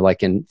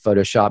 Like in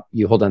Photoshop,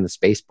 you hold down the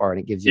space bar and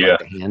it gives you like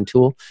the hand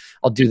tool.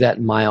 I'll do that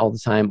in Maya all the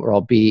time, or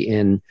I'll be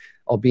in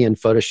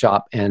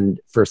Photoshop, and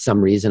for some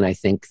reason, I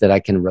think that I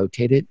can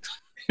rotate it.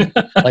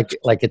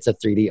 like it's a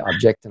 3D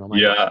object, and I'm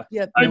like,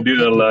 I do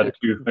that a lot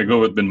too. I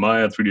go with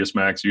Maya, 3ds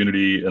Max,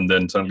 Unity, and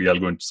then suddenly I'll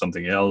go into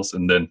something else,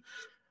 and then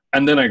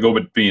I go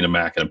between a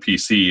Mac and a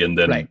PC, and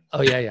then right.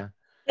 Oh yeah.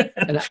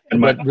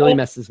 And what really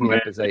messes me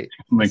up is I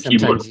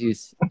sometimes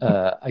use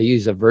I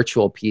use a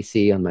virtual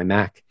PC on my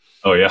Mac.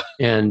 Oh yeah,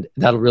 and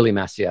that'll really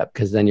mess you up,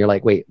 because then you're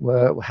like, wait,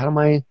 how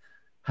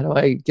do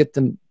I get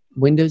the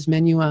Windows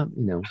menu up?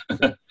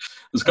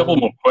 There's a couple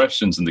more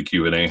questions in the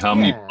Q&A. How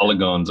many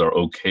polygons are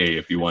okay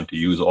if you want to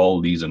use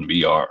all these in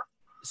VR?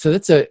 So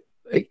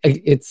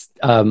it's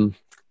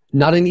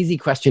not an easy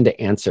question to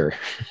answer.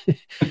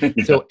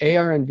 So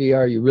AR and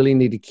VR, you really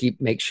need to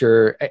make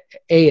sure,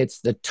 it's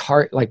the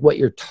what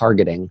you're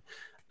targeting.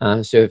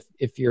 So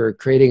if you're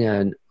creating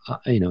an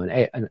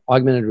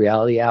augmented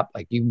reality app,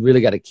 like you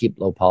really got to keep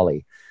low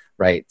poly,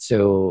 right?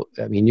 So,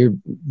 I mean, you're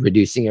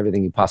reducing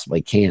everything you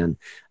possibly can.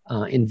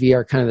 In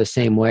VR, kind of the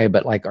same way,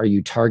 but like, are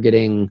you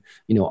targeting,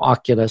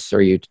 Oculus? Or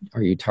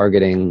are you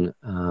targeting,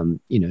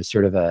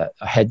 sort of a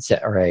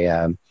headset or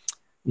a,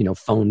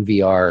 phone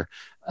VR?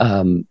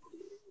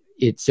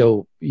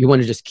 So you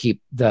want to just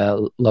keep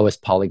the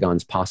lowest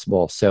polygons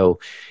possible. So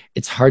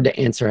it's hard to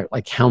answer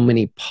like how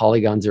many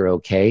polygons are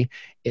okay.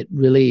 It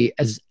really,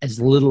 as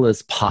little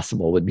as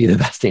possible would be the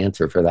best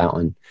answer for that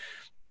one.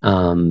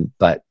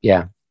 But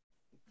yeah.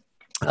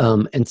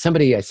 And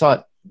somebody, I saw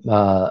it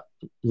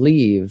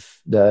leave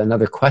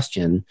another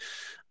question.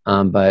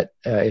 But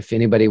if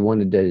anybody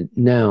wanted to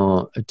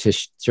know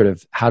sort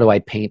of how do I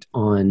paint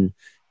on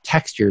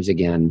textures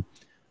again,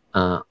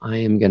 I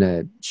am going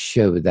to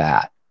show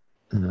that.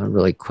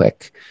 Really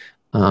quick.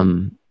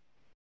 And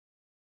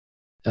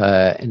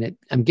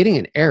I'm getting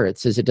an error. It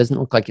says it doesn't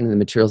look like any of the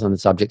materials on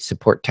this object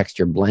support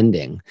texture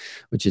blending,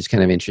 which is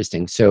kind of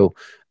interesting. So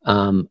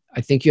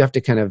I think you have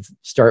to kind of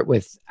start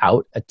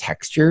without a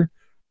texture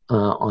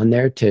on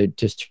there to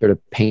just sort of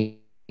paint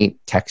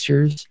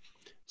textures.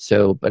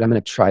 So, but I'm going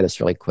to try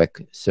this really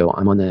quick. So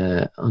I'm on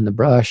the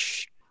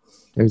brush.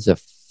 There's a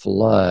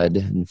flood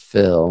and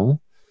fill.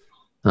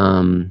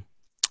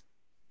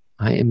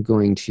 I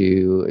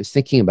was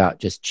thinking about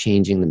just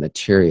changing the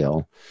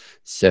material.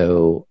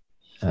 So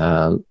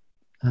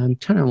I'm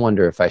trying to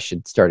wonder if I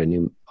should start a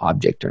new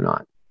object or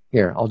not.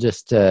 Here, I'll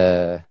just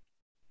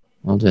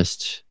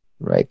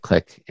right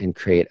click and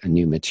create a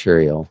new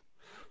material.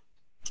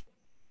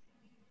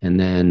 And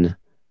then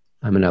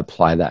I'm going to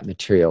apply that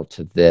material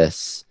to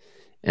this.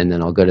 And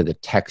then I'll go to the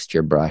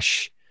texture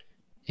brush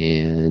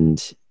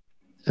and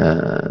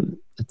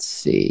let's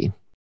see.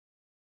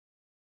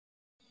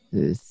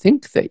 I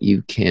think that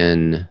you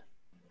can,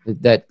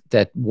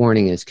 that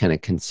warning is kind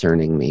of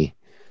concerning me.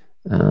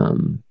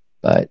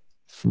 But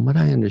from what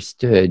I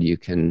understood, you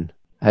can,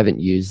 I haven't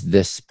used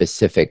this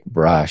specific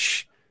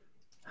brush.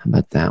 How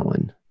about that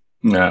one?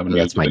 No,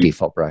 that's my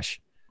default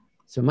brush.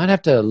 So I might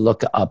have to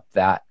look up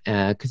that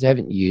because I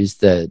haven't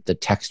used the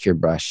texture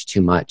brush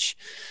too much.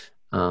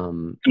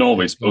 You can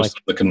always post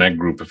the Connect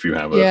group if you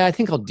have I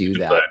think I'll do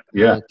that.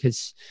 Yeah.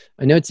 Because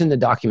I know it's in the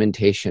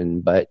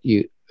documentation, but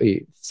you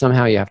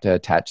somehow you have to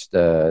attach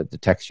the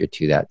texture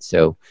to that.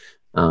 So,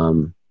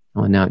 oh,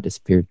 now it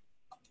disappeared.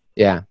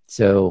 Yeah.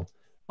 So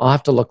I'll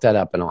have to look that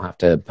up and I'll have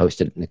to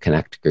post it in the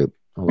Connect group.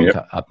 I'll look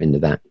up into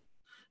that.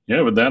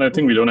 Yeah, with that, I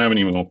think we don't have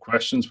any more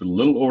questions. We're a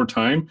little over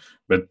time,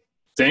 but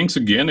thanks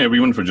again,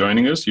 everyone, for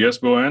joining us. Yes,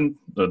 Boan,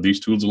 these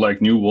tools are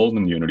like new world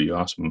in Unity.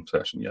 Awesome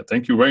session. Yeah,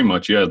 thank you very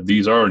much. Yeah,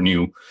 these are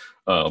new,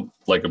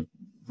 like a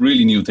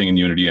really new thing in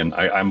Unity, and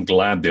I'm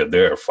glad they're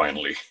there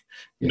finally.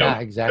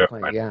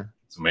 Exactly. Yeah.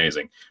 It's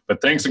amazing.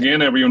 But thanks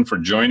again, everyone, for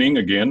joining.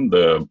 Again,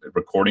 the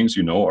recordings,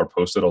 are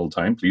posted all the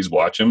time. Please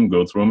watch them,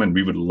 go through them, and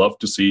we would love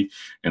to see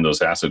in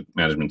those asset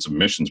management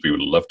submissions, we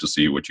would love to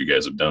see what you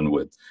guys have done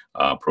with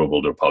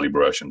Probuilder,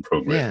 Polybrush, and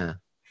Prograde. Yeah.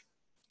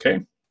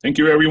 Okay. Thank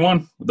you,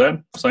 everyone. With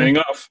that, signing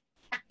off.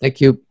 Thank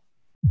you.